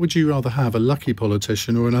 So what would you rather have, a lucky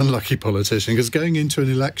politician or an unlucky politician? Because going into an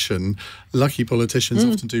election, lucky politicians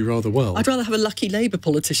often do rather well. I'd rather have a lucky Labour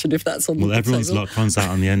politician if that's on the table. Well, everyone's luck runs out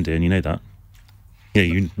on the end, and you know that. Yeah,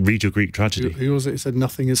 you read your Greek tragedy. Who was it who said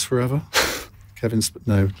nothing is forever?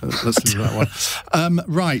 No, let's leave that one.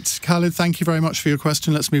 Right, Khalid, thank you very much for your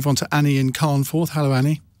question. Let's move on to Annie in Carnforth. Hello,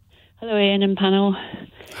 Annie. Hello, Ian and panel.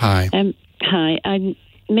 Hi. Hi.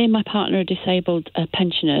 Me and my partner are disabled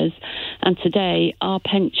pensioners, and today our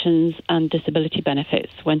pensions and disability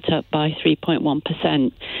benefits went up by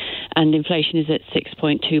 3.1%, and inflation is at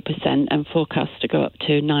 6.2% and forecast to go up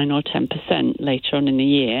to 9 or 10% later on in the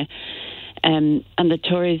year. And the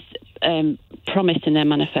Tories promised in their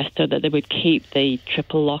manifesto that they would keep the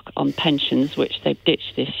triple lock on pensions, which they've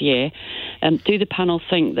ditched this year. Do the panel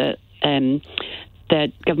think that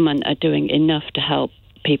the government are doing enough to help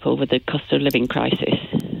people with the cost of living crisis?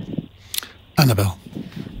 Annabel.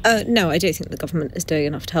 No, I don't think the government is doing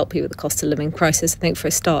enough to help people with the cost of living crisis. I think for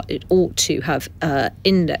a start, it ought to have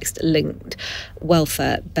indexed linked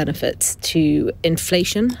welfare benefits to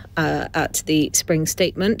inflation at the spring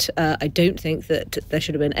statement. I don't think that there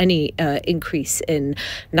should have been any increase in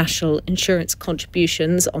national insurance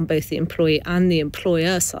contributions on both the employee and the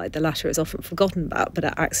employer side. The latter is often forgotten about, but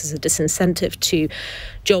it acts as a disincentive to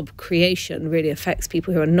job creation, really affects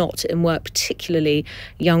people who are not in work, particularly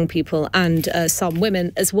young people and some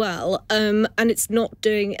women as well. And it's not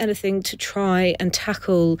doing anything to try and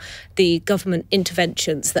tackle the government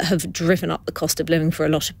interventions that have driven up the cost of living for a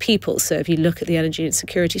lot of people. So if you look at the energy and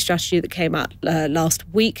security strategy that came out last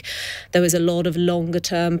week, there was a lot of longer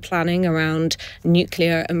term planning around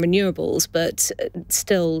nuclear and renewables, but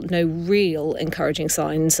still no real encouraging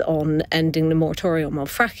signs on ending the moratorium on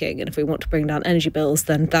fracking. And if we want to bring down energy bills,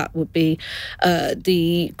 then that would be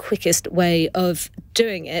the quickest way of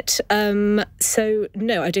doing it. So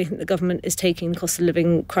no, I don't think the government is taking the cost of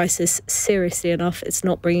living crisis seriously enough. It's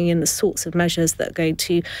not bringing in the sorts of measures that are going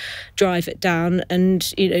to drive it down.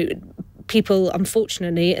 And, you know, people,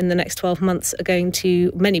 unfortunately, in the next 12 months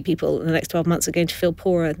many people in the next 12 months are going to feel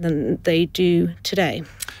poorer than they do today.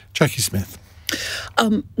 Jacqui Smith.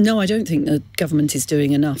 No, I don't think the government is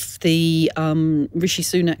doing enough. The Rishi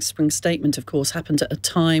Sunak spring statement, of course, happened at a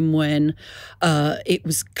time when it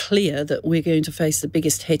was clear that we're going to face the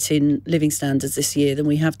biggest hit in living standards this year than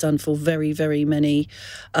we have done for very, very many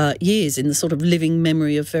years in the sort of living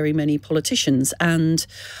memory of very many politicians. And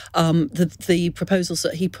the proposals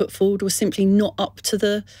that he put forward were simply not up to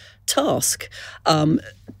the task.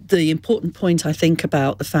 The important point, I think,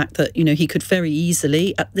 about the fact that, you know, he could very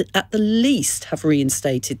easily, at the least, have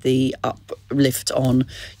reinstated the uplift on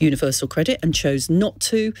universal credit and chose not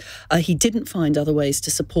to. He didn't find other ways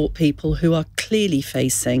to support people who are clearly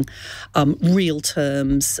facing real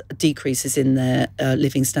terms decreases in their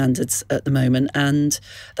living standards at the moment. And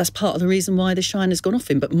that's part of the reason why the shine has gone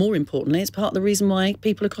off him. But more importantly, it's part of the reason why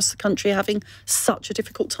people across the country are having such a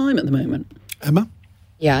difficult time at the moment. Emma?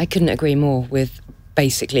 Yeah, I couldn't agree more with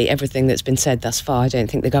basically everything that's been said thus far. I don't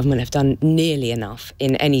think the government have done nearly enough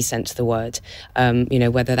in any sense of the word. You know,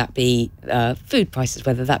 whether that be food prices,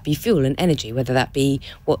 whether that be fuel and energy, whether that be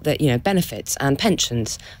benefits and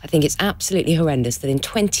pensions. I think it's absolutely horrendous that in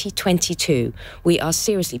 2022 we are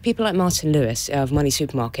seriously, people like Martin Lewis of Money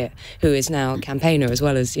Supermarket, who is now a campaigner as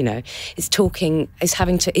well as, is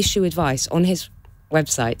having to issue advice on his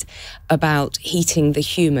website about heating the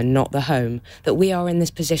human, not the home, that we are in this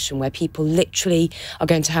position where people literally are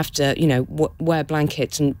going to have to, wear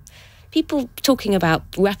blankets, and people talking about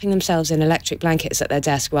wrapping themselves in electric blankets at their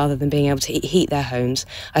desk rather than being able to heat their homes.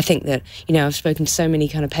 I think that, I've spoken to so many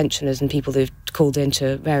kind of pensioners and people who've called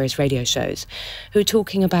into various radio shows who are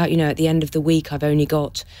talking about, at the end of the week, I've only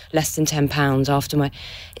got less than £10 after my...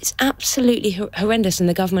 It's absolutely horrendous, and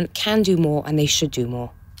the government can do more and they should do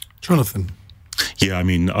more. Jonathan? Yeah, I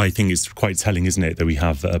mean, I think it's quite telling, isn't it, that we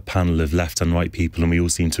have a panel of left and right people and we all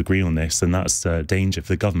seem to agree on this, and that's a danger for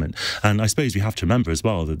the government. And I suppose we have to remember as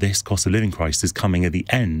well that this cost of living crisis is coming at the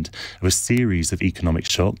end of a series of economic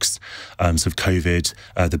shocks, sort of COVID,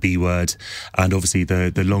 the B word, and obviously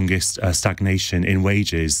the longest stagnation in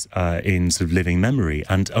wages in sort of living memory.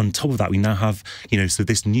 And on top of that, we now have, so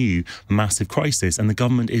this new massive crisis, and the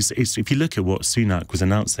government is if you look at what Sunak was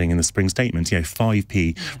announcing in the spring statement,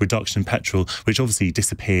 5p reduction in petrol, which obviously obviously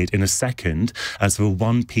disappeared in a second as sort of a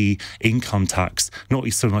 1p income tax, not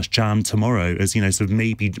so much jam tomorrow as, sort of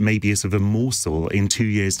maybe a sort of a morsel in 2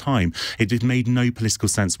 years' time. It made no political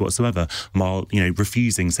sense whatsoever, while,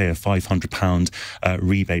 refusing, say, a £500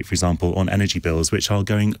 rebate, for example, on energy bills, which are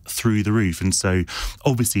going through the roof. And so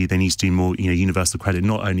obviously they need to do more, universal credit,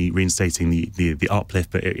 not only reinstating the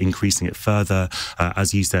uplift, but increasing it further.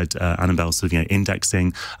 As you said, Annabel, sort of,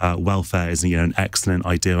 indexing welfare is, an excellent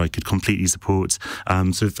idea I could completely support.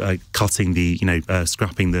 Cutting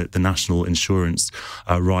scrapping the national insurance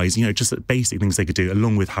rise, just basic things they could do,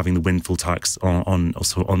 along with having the windfall tax on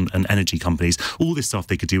energy companies. All this stuff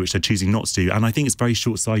they could do, which they're choosing not to do. And I think it's very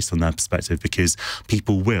short-sighted from their perspective, because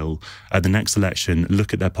people will, at the next election,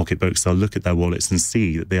 look at their pocketbooks, they'll look at their wallets and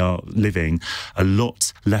see that they are living a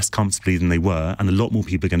lot less comfortably than they were, and a lot more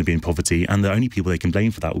people are going to be in poverty, and the only people they can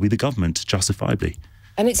blame for that will be the government, justifiably.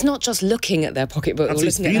 And it's not just looking at their pocketbook or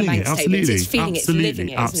looking at their bank statements. It's feeling it, it's living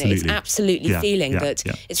it, isn't it? It's absolutely feeling that.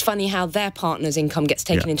 It's funny how their partner's income gets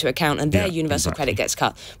taken into account and their universal credit gets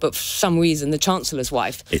cut. But for some reason, the Chancellor's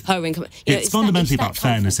wife, her income... it's fundamentally about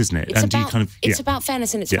fairness, isn't it? It's about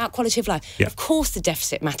fairness, and it's about quality of life. Of course the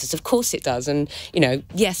deficit matters. Of course it does. And,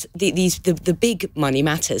 yes, the big money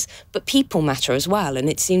matters, but people matter as well. And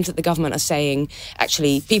it seems that the government are saying,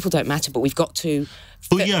 actually, people don't matter, but we've got to...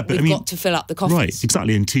 we've got to fill up the coffers. Right,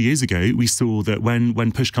 exactly. And 2 years ago, we saw that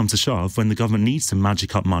when push comes to shove, when the government needs to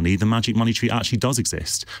magic up money, the magic money tree actually does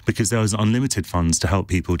exist, because there was unlimited funds to help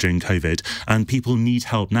people during COVID, and people need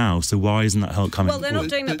help now. So why isn't that help coming? Well, they're not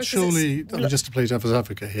doing that because surely, just to play devil's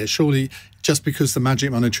advocate here, surely just because the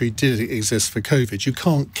magic money tree did exist for COVID, you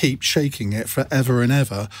can't keep shaking it forever and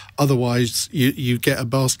ever. Otherwise, you get a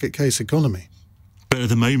basket case economy. But at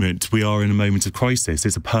the moment, we are in a moment of crisis.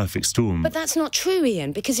 It's a perfect storm. But that's not true,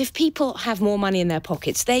 Iain, because if people have more money in their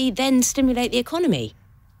pockets, they then stimulate the economy.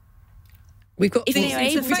 We've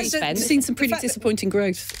seen some pretty disappointing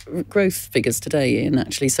growth figures today, Iain,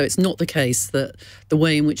 actually. So it's not the case that the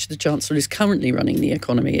way in which the Chancellor is currently running the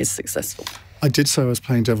economy is successful. I did so as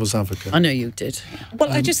playing devil's advocate. I know you did. Well,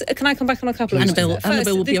 can I come back on a couple of Annabel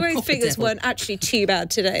will be the growth figures weren't actually too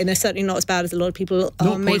bad today, and they're certainly not as bad as a lot of people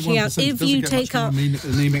are making out. If you take out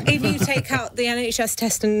the NHS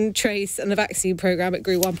test and trace and the vaccine programme, it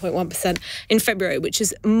grew 1.1% in February, which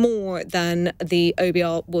is more than the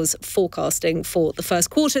OBR was forecasting for the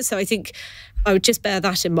first quarter. So I think I would just bear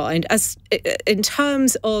that in mind. As in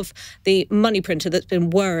terms of the money printer that's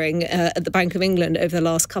been whirring at the Bank of England over the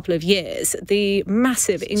last couple of years, the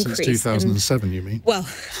massive increase... Since 2007, you mean? Well,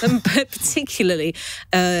 particularly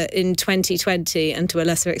in 2020 and to a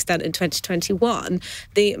lesser extent in 2021,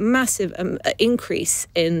 the massive increase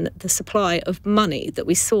in the supply of money that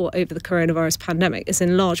we saw over the coronavirus pandemic is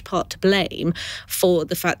in large part to blame for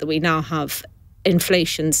the fact that we now have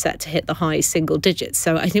inflation set to hit the high single digits.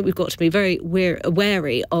 So I think we've got to be very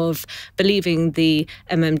wary of believing the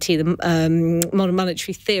MMT, the modern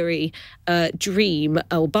monetary theory dream,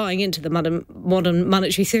 or buying into the modern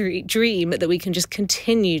monetary theory dream that we can just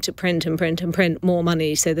continue to print and print and print more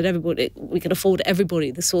money so that we can afford everybody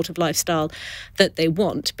the sort of lifestyle that they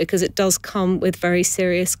want, because it does come with very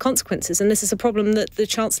serious consequences. And this is a problem that the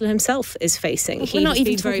Chancellor himself is facing. Well, we're not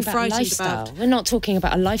even talking about a lifestyle. We're not talking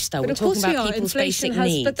about a lifestyle. We're talking about people's basic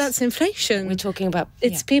needs. But that's inflation. We're talking about...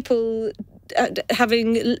 It's people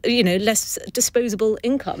having, less disposable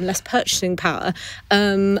income, less purchasing power,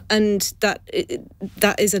 and that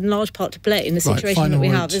is in large part to blame. The situation that we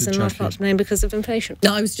have is in large part to blame because of inflation.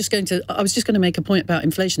 No, I was just going to make a point about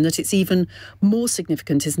inflation, that it's even more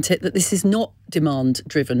significant, isn't it, that this is not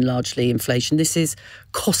demand-driven, largely, inflation. This is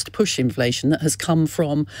cost-push inflation that has come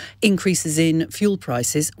from increases in fuel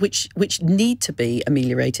prices, which need to be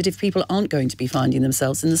ameliorated if people aren't going to be finding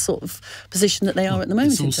themselves in the sort of position that they are at the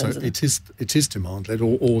moment. It is demand-led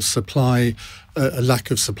or supply, a lack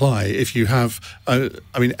of supply. If you have,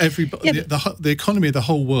 everybody, the economy of the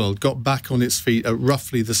whole world got back on its feet at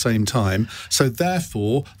roughly the same time. So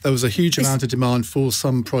therefore, there was a huge amount of demand for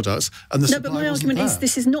some products, and the supply but my argument is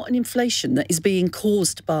this is not an inflation that is being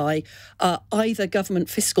caused by either government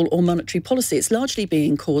fiscal or monetary policy. It's largely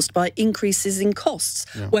being caused by increases in costs,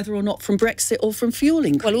 whether or not from Brexit or from fuel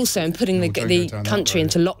increase. Well, also in putting the country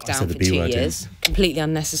into lockdown for 2 years, completely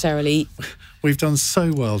unnecessarily. We've done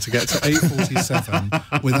so well to get to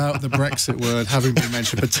 8:47 without the Brexit word having been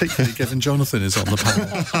mentioned, particularly given Jonathan is on the panel.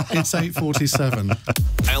 It's 8:47.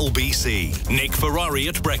 LBC. Nick Ferrari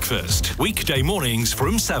at breakfast. Weekday mornings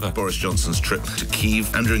from 7. Boris Johnson's trip to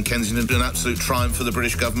Kyiv. Andrew in Kensington, an absolute triumph for the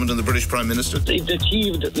British government and the British Prime Minister. It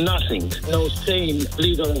achieved nothing. No sane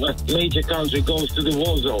leader of a major country goes to the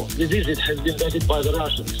war zone. The visit has been vetted by the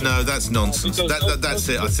Russians. No, that's nonsense. That's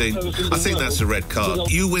it, I think. I think that's a red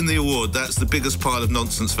card. You win the award. That's the biggest pile of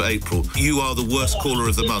nonsense for April. You are the worst caller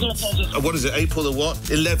of the month. What is it, April the what?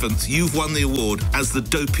 11th. You've won the award as the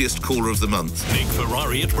dopiest caller of the month. Nick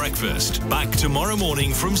Ferrari at breakfast. Back tomorrow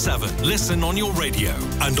morning from 7. Listen on your radio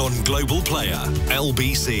and on Global Player.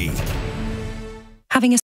 LBC.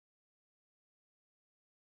 Having a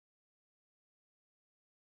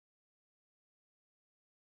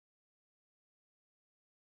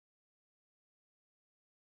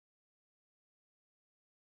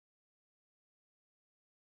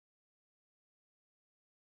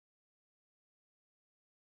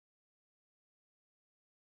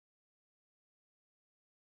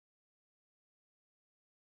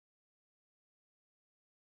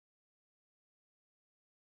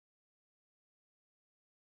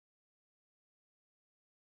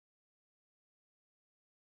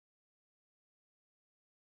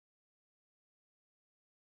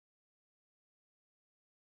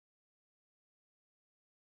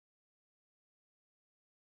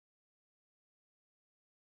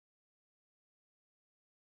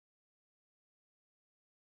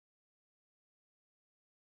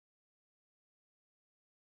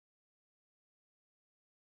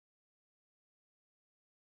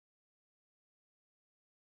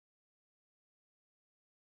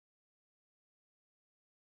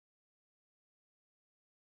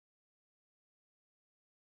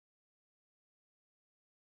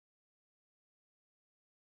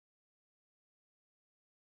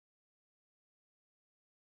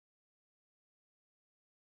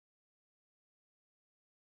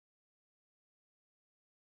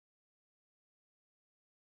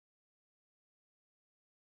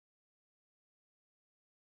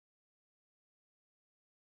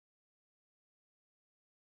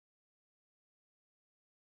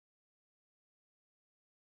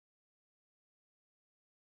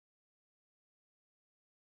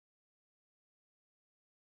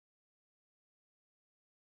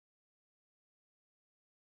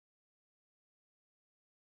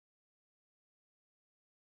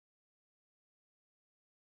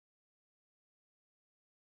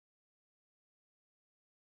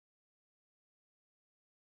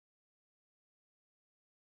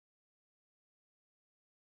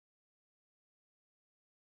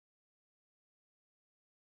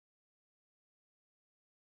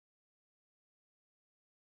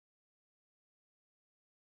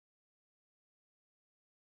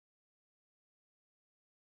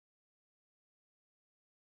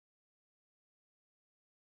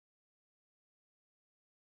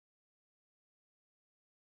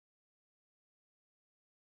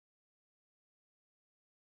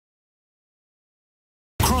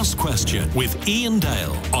Cross Question with Iain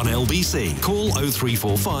Dale on LBC. Call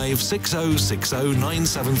 0345 6060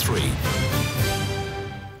 973.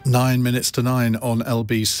 9 minutes to 9 on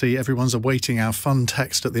LBC. Everyone's awaiting our fun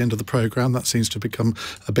text at the end of the programme. That seems to become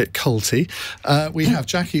a bit culty. We have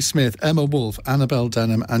Jacqui Smith, Emma Woolf, Annabel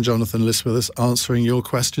Denham and Jonathan Liss with us answering your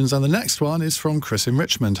questions. And the next one is from Chris in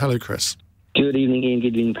Richmond. Hello, Chris. Good evening, Ian.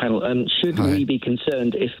 Good evening, panel. Should we be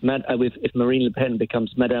concerned if Marine Le Pen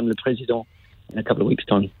becomes Madame le Président in a couple of weeks'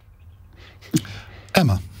 time?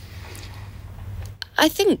 Emma. I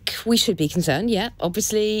think we should be concerned, yeah.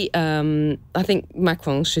 Obviously, I think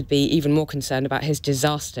Macron should be even more concerned about his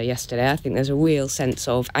disaster yesterday. I think there's a real sense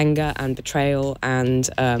of anger and betrayal and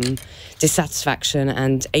dissatisfaction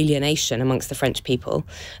and alienation amongst the French people.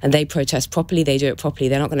 And they protest properly, they do it properly.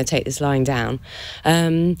 They're not going to take this lying down.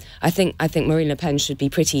 I think Marine Le Pen should be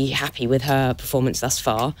pretty happy with her performance thus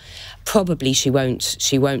far. Probably she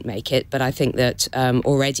won't make it, but I think that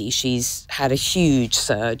already she's had a huge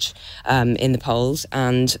surge in the polls,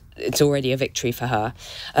 and it's already a victory for her.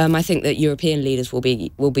 I think that European leaders will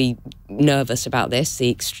be nervous about this.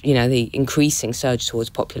 The increasing surge towards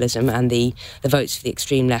populism and the votes for the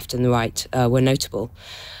extreme left and the right were notable.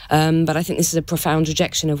 But I think this is a profound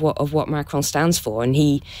rejection of what Macron stands for, and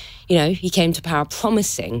he came to power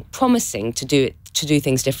promising to do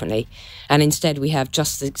things differently, and instead we have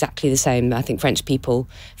just exactly the same. I think French people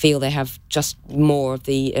feel they have just more of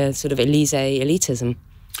the sort of Élysée elitism.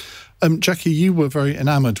 Jacqui, you were very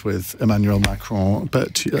enamoured with Emmanuel Macron,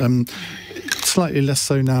 but slightly less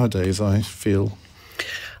so nowadays, I feel.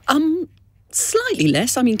 Slightly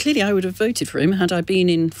less. I mean, clearly I would have voted for him had I been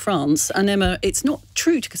in France. And Emma, it's not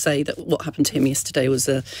true to say that what happened to him yesterday was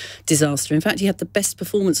a disaster. In fact, he had the best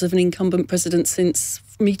performance of an incumbent president since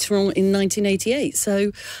Mitterrand in 1988.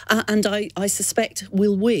 So, and I suspect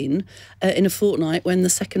will win in a fortnight when the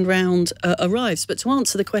second round arrives. But to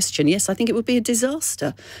answer the question, yes, I think it would be a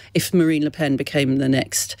disaster if Marine Le Pen became the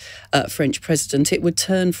next French president. It would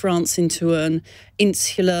turn France into an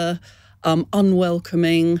insular,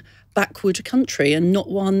 unwelcoming, backward country, and not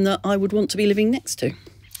one that I would want to be living next to.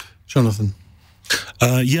 Jonathan.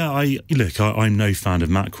 I'm no fan of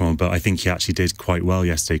Macron, but I think he actually did quite well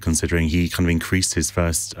yesterday, considering he kind of increased his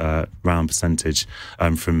first round percentage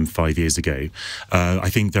from 5 years ago. I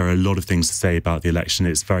think there are a lot of things to say about the election.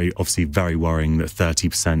 It's obviously very worrying that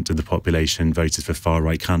 30% of the population voted for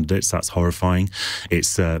far-right candidates. That's horrifying.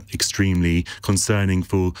 It's extremely concerning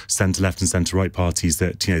for centre-left and centre-right parties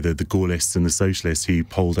that, the Gaullists and the Socialists, who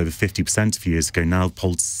polled over 50% a few years ago, now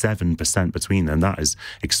polled 7% between them. That is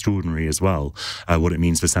extraordinary as well. What it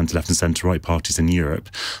means for centre-left and centre-right parties in Europe.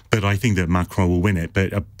 But I think that Macron will win it,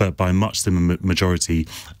 but by a much slimmer majority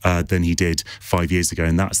than he did 5 years ago,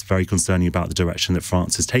 and that's very concerning about the direction that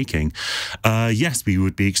France is taking. Yes, we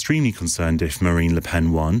would be extremely concerned if Marine Le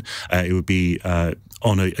Pen won. It would be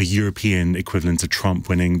on a European equivalent of Trump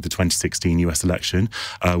winning the 2016 US election,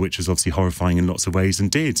 which was obviously horrifying in lots of ways and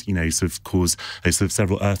did, sort of cause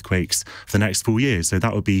several earthquakes for the next 4 years. So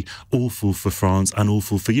that would be awful for France and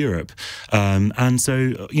awful for Europe. And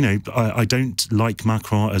so, I don't like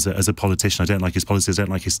Macron as a politician. I don't like his policies. I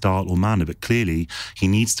don't like his style or manner. But clearly, he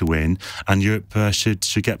needs to win, and Europe should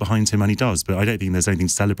get behind him, and he does. But I don't think there's anything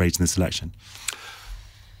to celebrate in this election.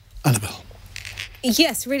 Annabel.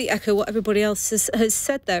 Yes, really echo what everybody else has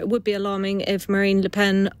said there. It would be alarming if Marine Le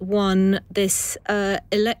Pen won this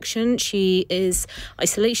election. She is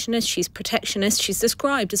isolationist, she's protectionist, she's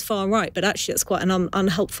described as far right, but actually that's quite an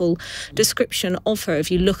unhelpful description of her.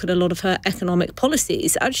 If you look at a lot of her economic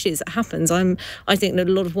policies, actually as it happens, I think that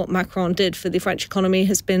a lot of what Macron did for the French economy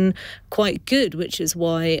has been quite good, which is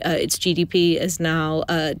why its GDP is now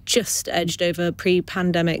just edged over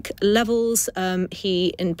pre-pandemic levels.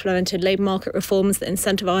 He implemented labour market reforms that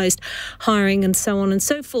incentivised hiring and so on and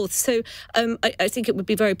so forth. So I think it would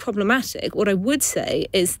be very problematic. What I would say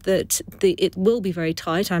is that it will be very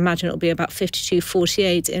tight. I imagine it will be about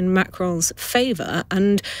 52-48 in Macron's favour.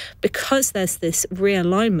 And because there's this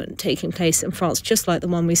realignment taking place in France, just like the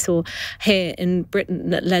one we saw here in Britain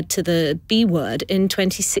that led to the B word in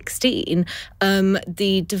 2016,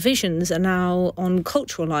 the divisions are now on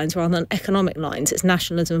cultural lines rather than economic lines. It's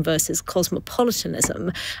nationalism versus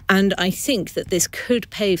cosmopolitanism. And I think that this could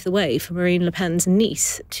pave the way for Marine Le Pen's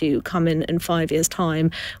niece to come in 5 years' time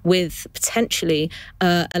with potentially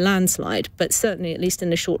a landslide. But certainly, at least in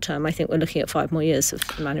the short term, I think we're looking at 5 more years of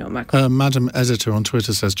Emmanuel Macron. Madam Editor on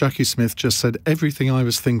Twitter says, Jacqui Smith just said everything I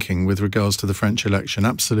was thinking with regards to the French election.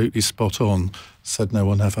 Absolutely spot on. Said no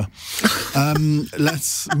one ever.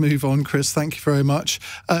 Let's move on, Chris. Thank you very much.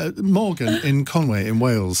 Morgan in Conway in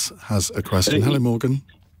Wales has a question. Hello, Morgan.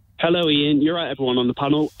 Hello, Ian. You're right, everyone on the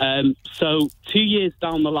panel. So 2 years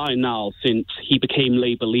down the line now since he became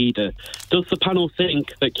Labour leader, does the panel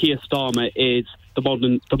think that Keir Starmer is the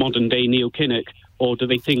modern day Neil Kinnock, or do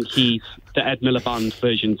they think he's the Ed Miliband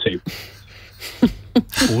version 2?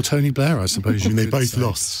 Or Tony Blair, I suppose. They both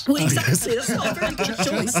lost. Well, exactly. That's not a very good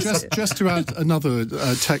choice. Just to add another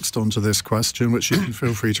text onto this question, which you can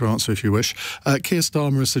feel free to answer if you wish. Keir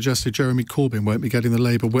Starmer has suggested Jeremy Corbyn won't be getting the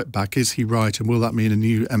Labour whip back. Is he right? And will that mean a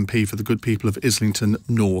new MP for the good people of Islington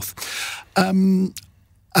North? Annabel,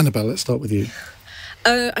 let's start with you.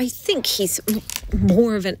 I think he's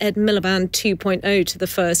more of an Ed Miliband 2.0 to the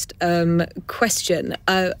first question.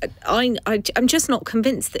 I'm just not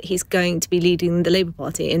convinced that he's going to be leading the Labour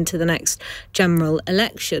Party into the next general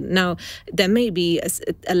election. Now, there may be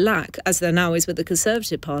a lack, as there now is with the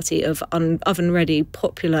Conservative Party, of oven-ready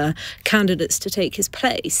popular candidates to take his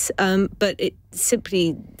place, but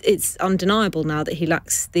it's undeniable now that he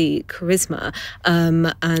lacks the charisma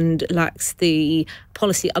and lacks the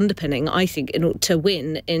policy underpinning, I think, in order to win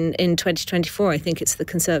in 2024. I think it's the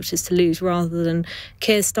Conservatives to lose rather than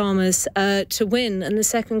Keir Starmer's to win. And the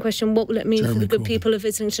second question, what will it mean for the good people of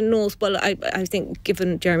Islington North? Well, I think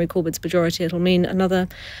given Jeremy Corbyn's majority, it'll mean another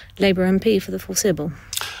Labour MP for the foreseeable.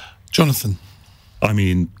 Jonathan. I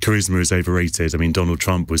mean, charisma is overrated. I mean, Donald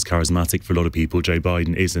Trump was charismatic for a lot of people. Joe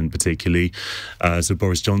Biden isn't particularly. So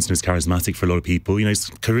Boris Johnson is charismatic for a lot of people. You know,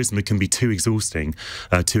 charisma can be too exhausting,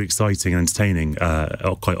 too exciting and entertaining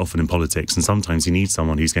quite often in politics. And sometimes you need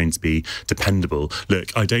someone who's going to be dependable.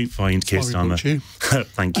 Look, I don't find Keir Starmer...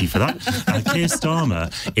 Thank you for that. Keir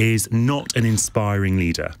Starmer is not an inspiring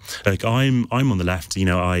leader. Like, I'm on the left. You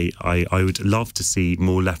know, I would love to see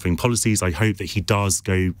more left-wing policies. I hope that he does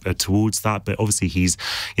go towards that. But obviously, he's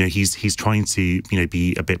trying to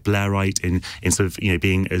be a bit Blairite in sort of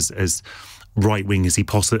being as right-wing as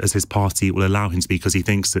his party will allow him to be, because he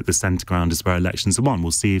thinks that the centre ground is where elections are won.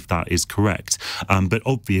 We'll see if that is correct. But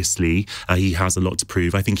obviously, he has a lot to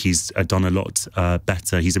prove. I think he's done a lot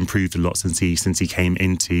better. He's improved a lot since he came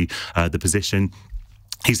into the position.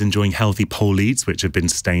 He's enjoying healthy poll leads, which have been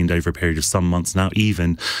sustained over a period of some months now,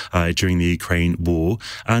 even during the Ukraine war.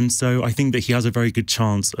 And so I think that he has a very good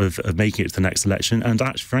chance of making it to the next election. And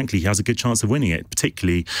actually, frankly, he has a good chance of winning it,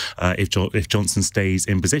 particularly if Johnson stays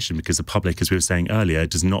in position, because the public, as we were saying earlier,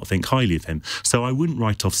 does not think highly of him. So I wouldn't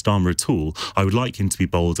write off Starmer at all. I would like him to be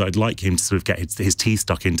bold. I'd like him to sort of get his teeth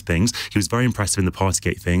stuck into things. He was very impressive in the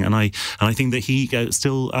Partygate thing. And I think that he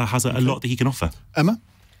still has a lot that he can offer. Emma?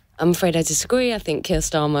 I'm afraid I disagree. I think Keith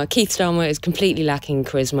Starmer is completely lacking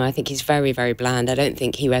charisma. I think he's very, very bland. I don't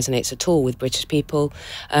think he resonates at all with British people.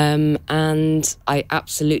 And I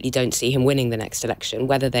absolutely don't see him winning the next election.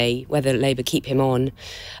 Whether Labour keep him on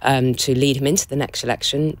to lead him into the next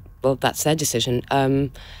election, well, that's their decision.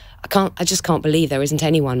 I just can't believe there isn't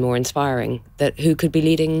anyone more inspiring who could be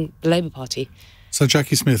leading the Labour Party. So,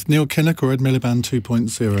 Jacqui Smith, Neil Kinnock or Ed Miliband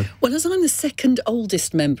 2.0? Well, as I'm the second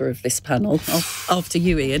oldest member of this panel, after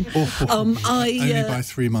you, Iain, only by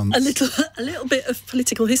 3 months. A little bit of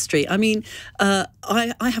political history. I mean, I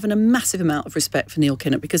have a massive amount of respect for Neil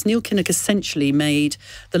Kinnock, because Neil Kinnock essentially made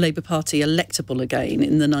the Labour Party electable again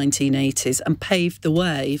in the 1980s and paved the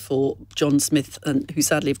way for John Smith, who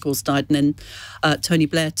sadly, of course, died, and then Tony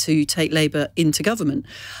Blair, to take Labour into government.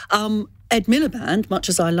 Ed Miliband, much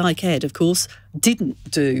as I like Ed, of course, didn't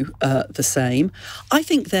do the same. I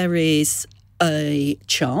think there is a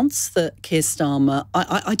chance that Keir Starmer...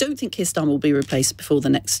 I don't think Keir Starmer will be replaced before the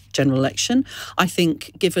next general election. I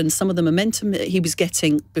think, given some of the momentum that he was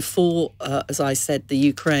getting before, as I said, the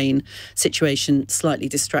Ukraine situation slightly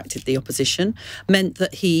distracted the opposition, meant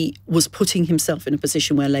that he was putting himself in a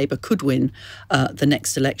position where Labour could win the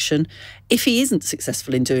next election. If he isn't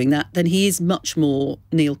successful in doing that, then he is much more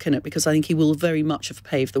Neil Kinnock, because I think he will very much have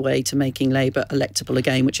paved the way to making Labour electable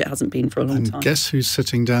again, which it hasn't been for a long time. And guess who's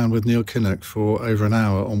sitting down with Neil Kinnock for over an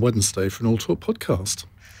hour on Wednesday for an All Talk podcast?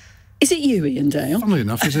 Is it you, Iain Dale? Funnily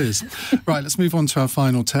enough, it is. Right, let's move on to our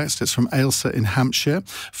final text. It's from Ailsa in Hampshire.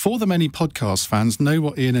 For the many podcast fans know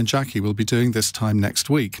what Iain and Jacqui will be doing this time next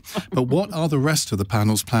week. But what are the rest of the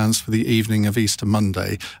panel's plans for the evening of Easter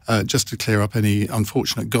Monday? Just to clear up any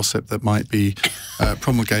unfortunate gossip that might be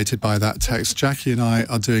promulgated by that text, Jacqui and I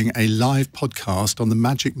are doing a live podcast on the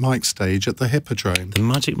Magic Mike stage at the Hippodrome. The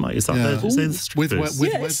Magic Mike? Is that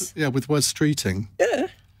with Wes Streeting. Yeah.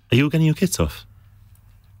 Are you all getting your kits off?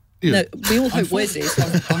 No, we all hope Wes is.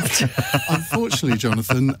 Unfortunately,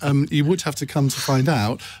 Jonathan, you would have to come to find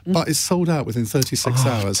out, but it's sold out within 36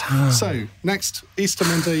 hours. Damn. So, next Easter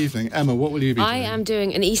Monday evening, Emma, what will you be doing? I am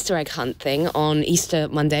doing an Easter egg hunt thing on Easter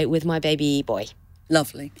Monday with my baby boy.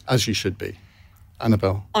 Lovely. As you should be.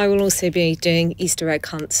 Annabel. I will also be doing Easter egg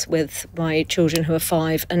hunts with my children, who are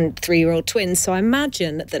 5 and 3-year-old twins. So I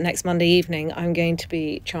imagine that next Monday evening I'm going to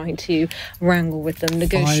be trying to wrangle with them,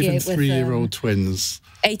 negotiate with them. 5 and 3-year-old twins.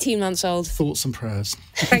 18 months old. Thoughts and prayers.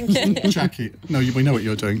 Thank you. Jacqui. No, we know what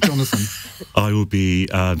you're doing. Jonathan. I will be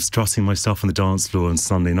strutting myself on the dance floor on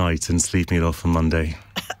Sunday night and sleeping it off on Monday.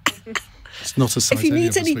 It's not a sight if you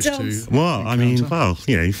need any dance. Well, I mean,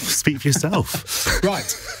 speak for yourself.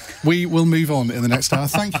 Right. We will move on in the next hour.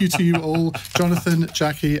 Thank you to you all, Jonathan,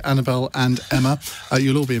 Jacqui, Annabel and Emma.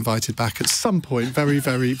 You'll all be invited back at some point very,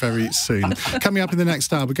 very, very soon. Coming up in the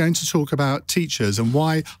next hour, we're going to talk about teachers and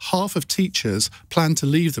why half of teachers plan to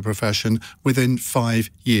leave the profession within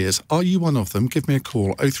 5 years. Are you one of them? Give me a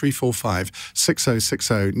call, 0345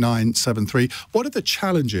 6060 973. What are the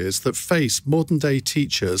challenges that face modern-day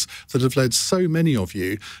teachers that have led so many of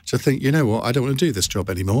you to think, you know what, I don't want to do this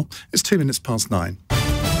job anymore? It's 9:02.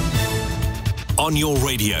 On your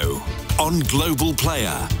radio, on Global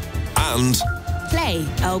Player, and Play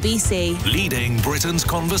LBC. Leading Britain's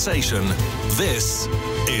conversation. This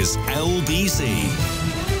is LBC.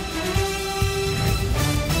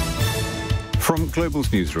 From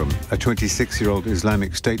Global's newsroom, a 26-year-old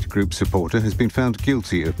Islamic State group supporter has been found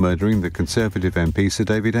guilty of murdering the Conservative MP Sir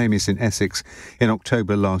David Amess in Essex in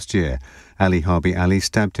October last year. Ali Harbi Ali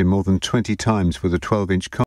stabbed him more than 20 times with a 12-inch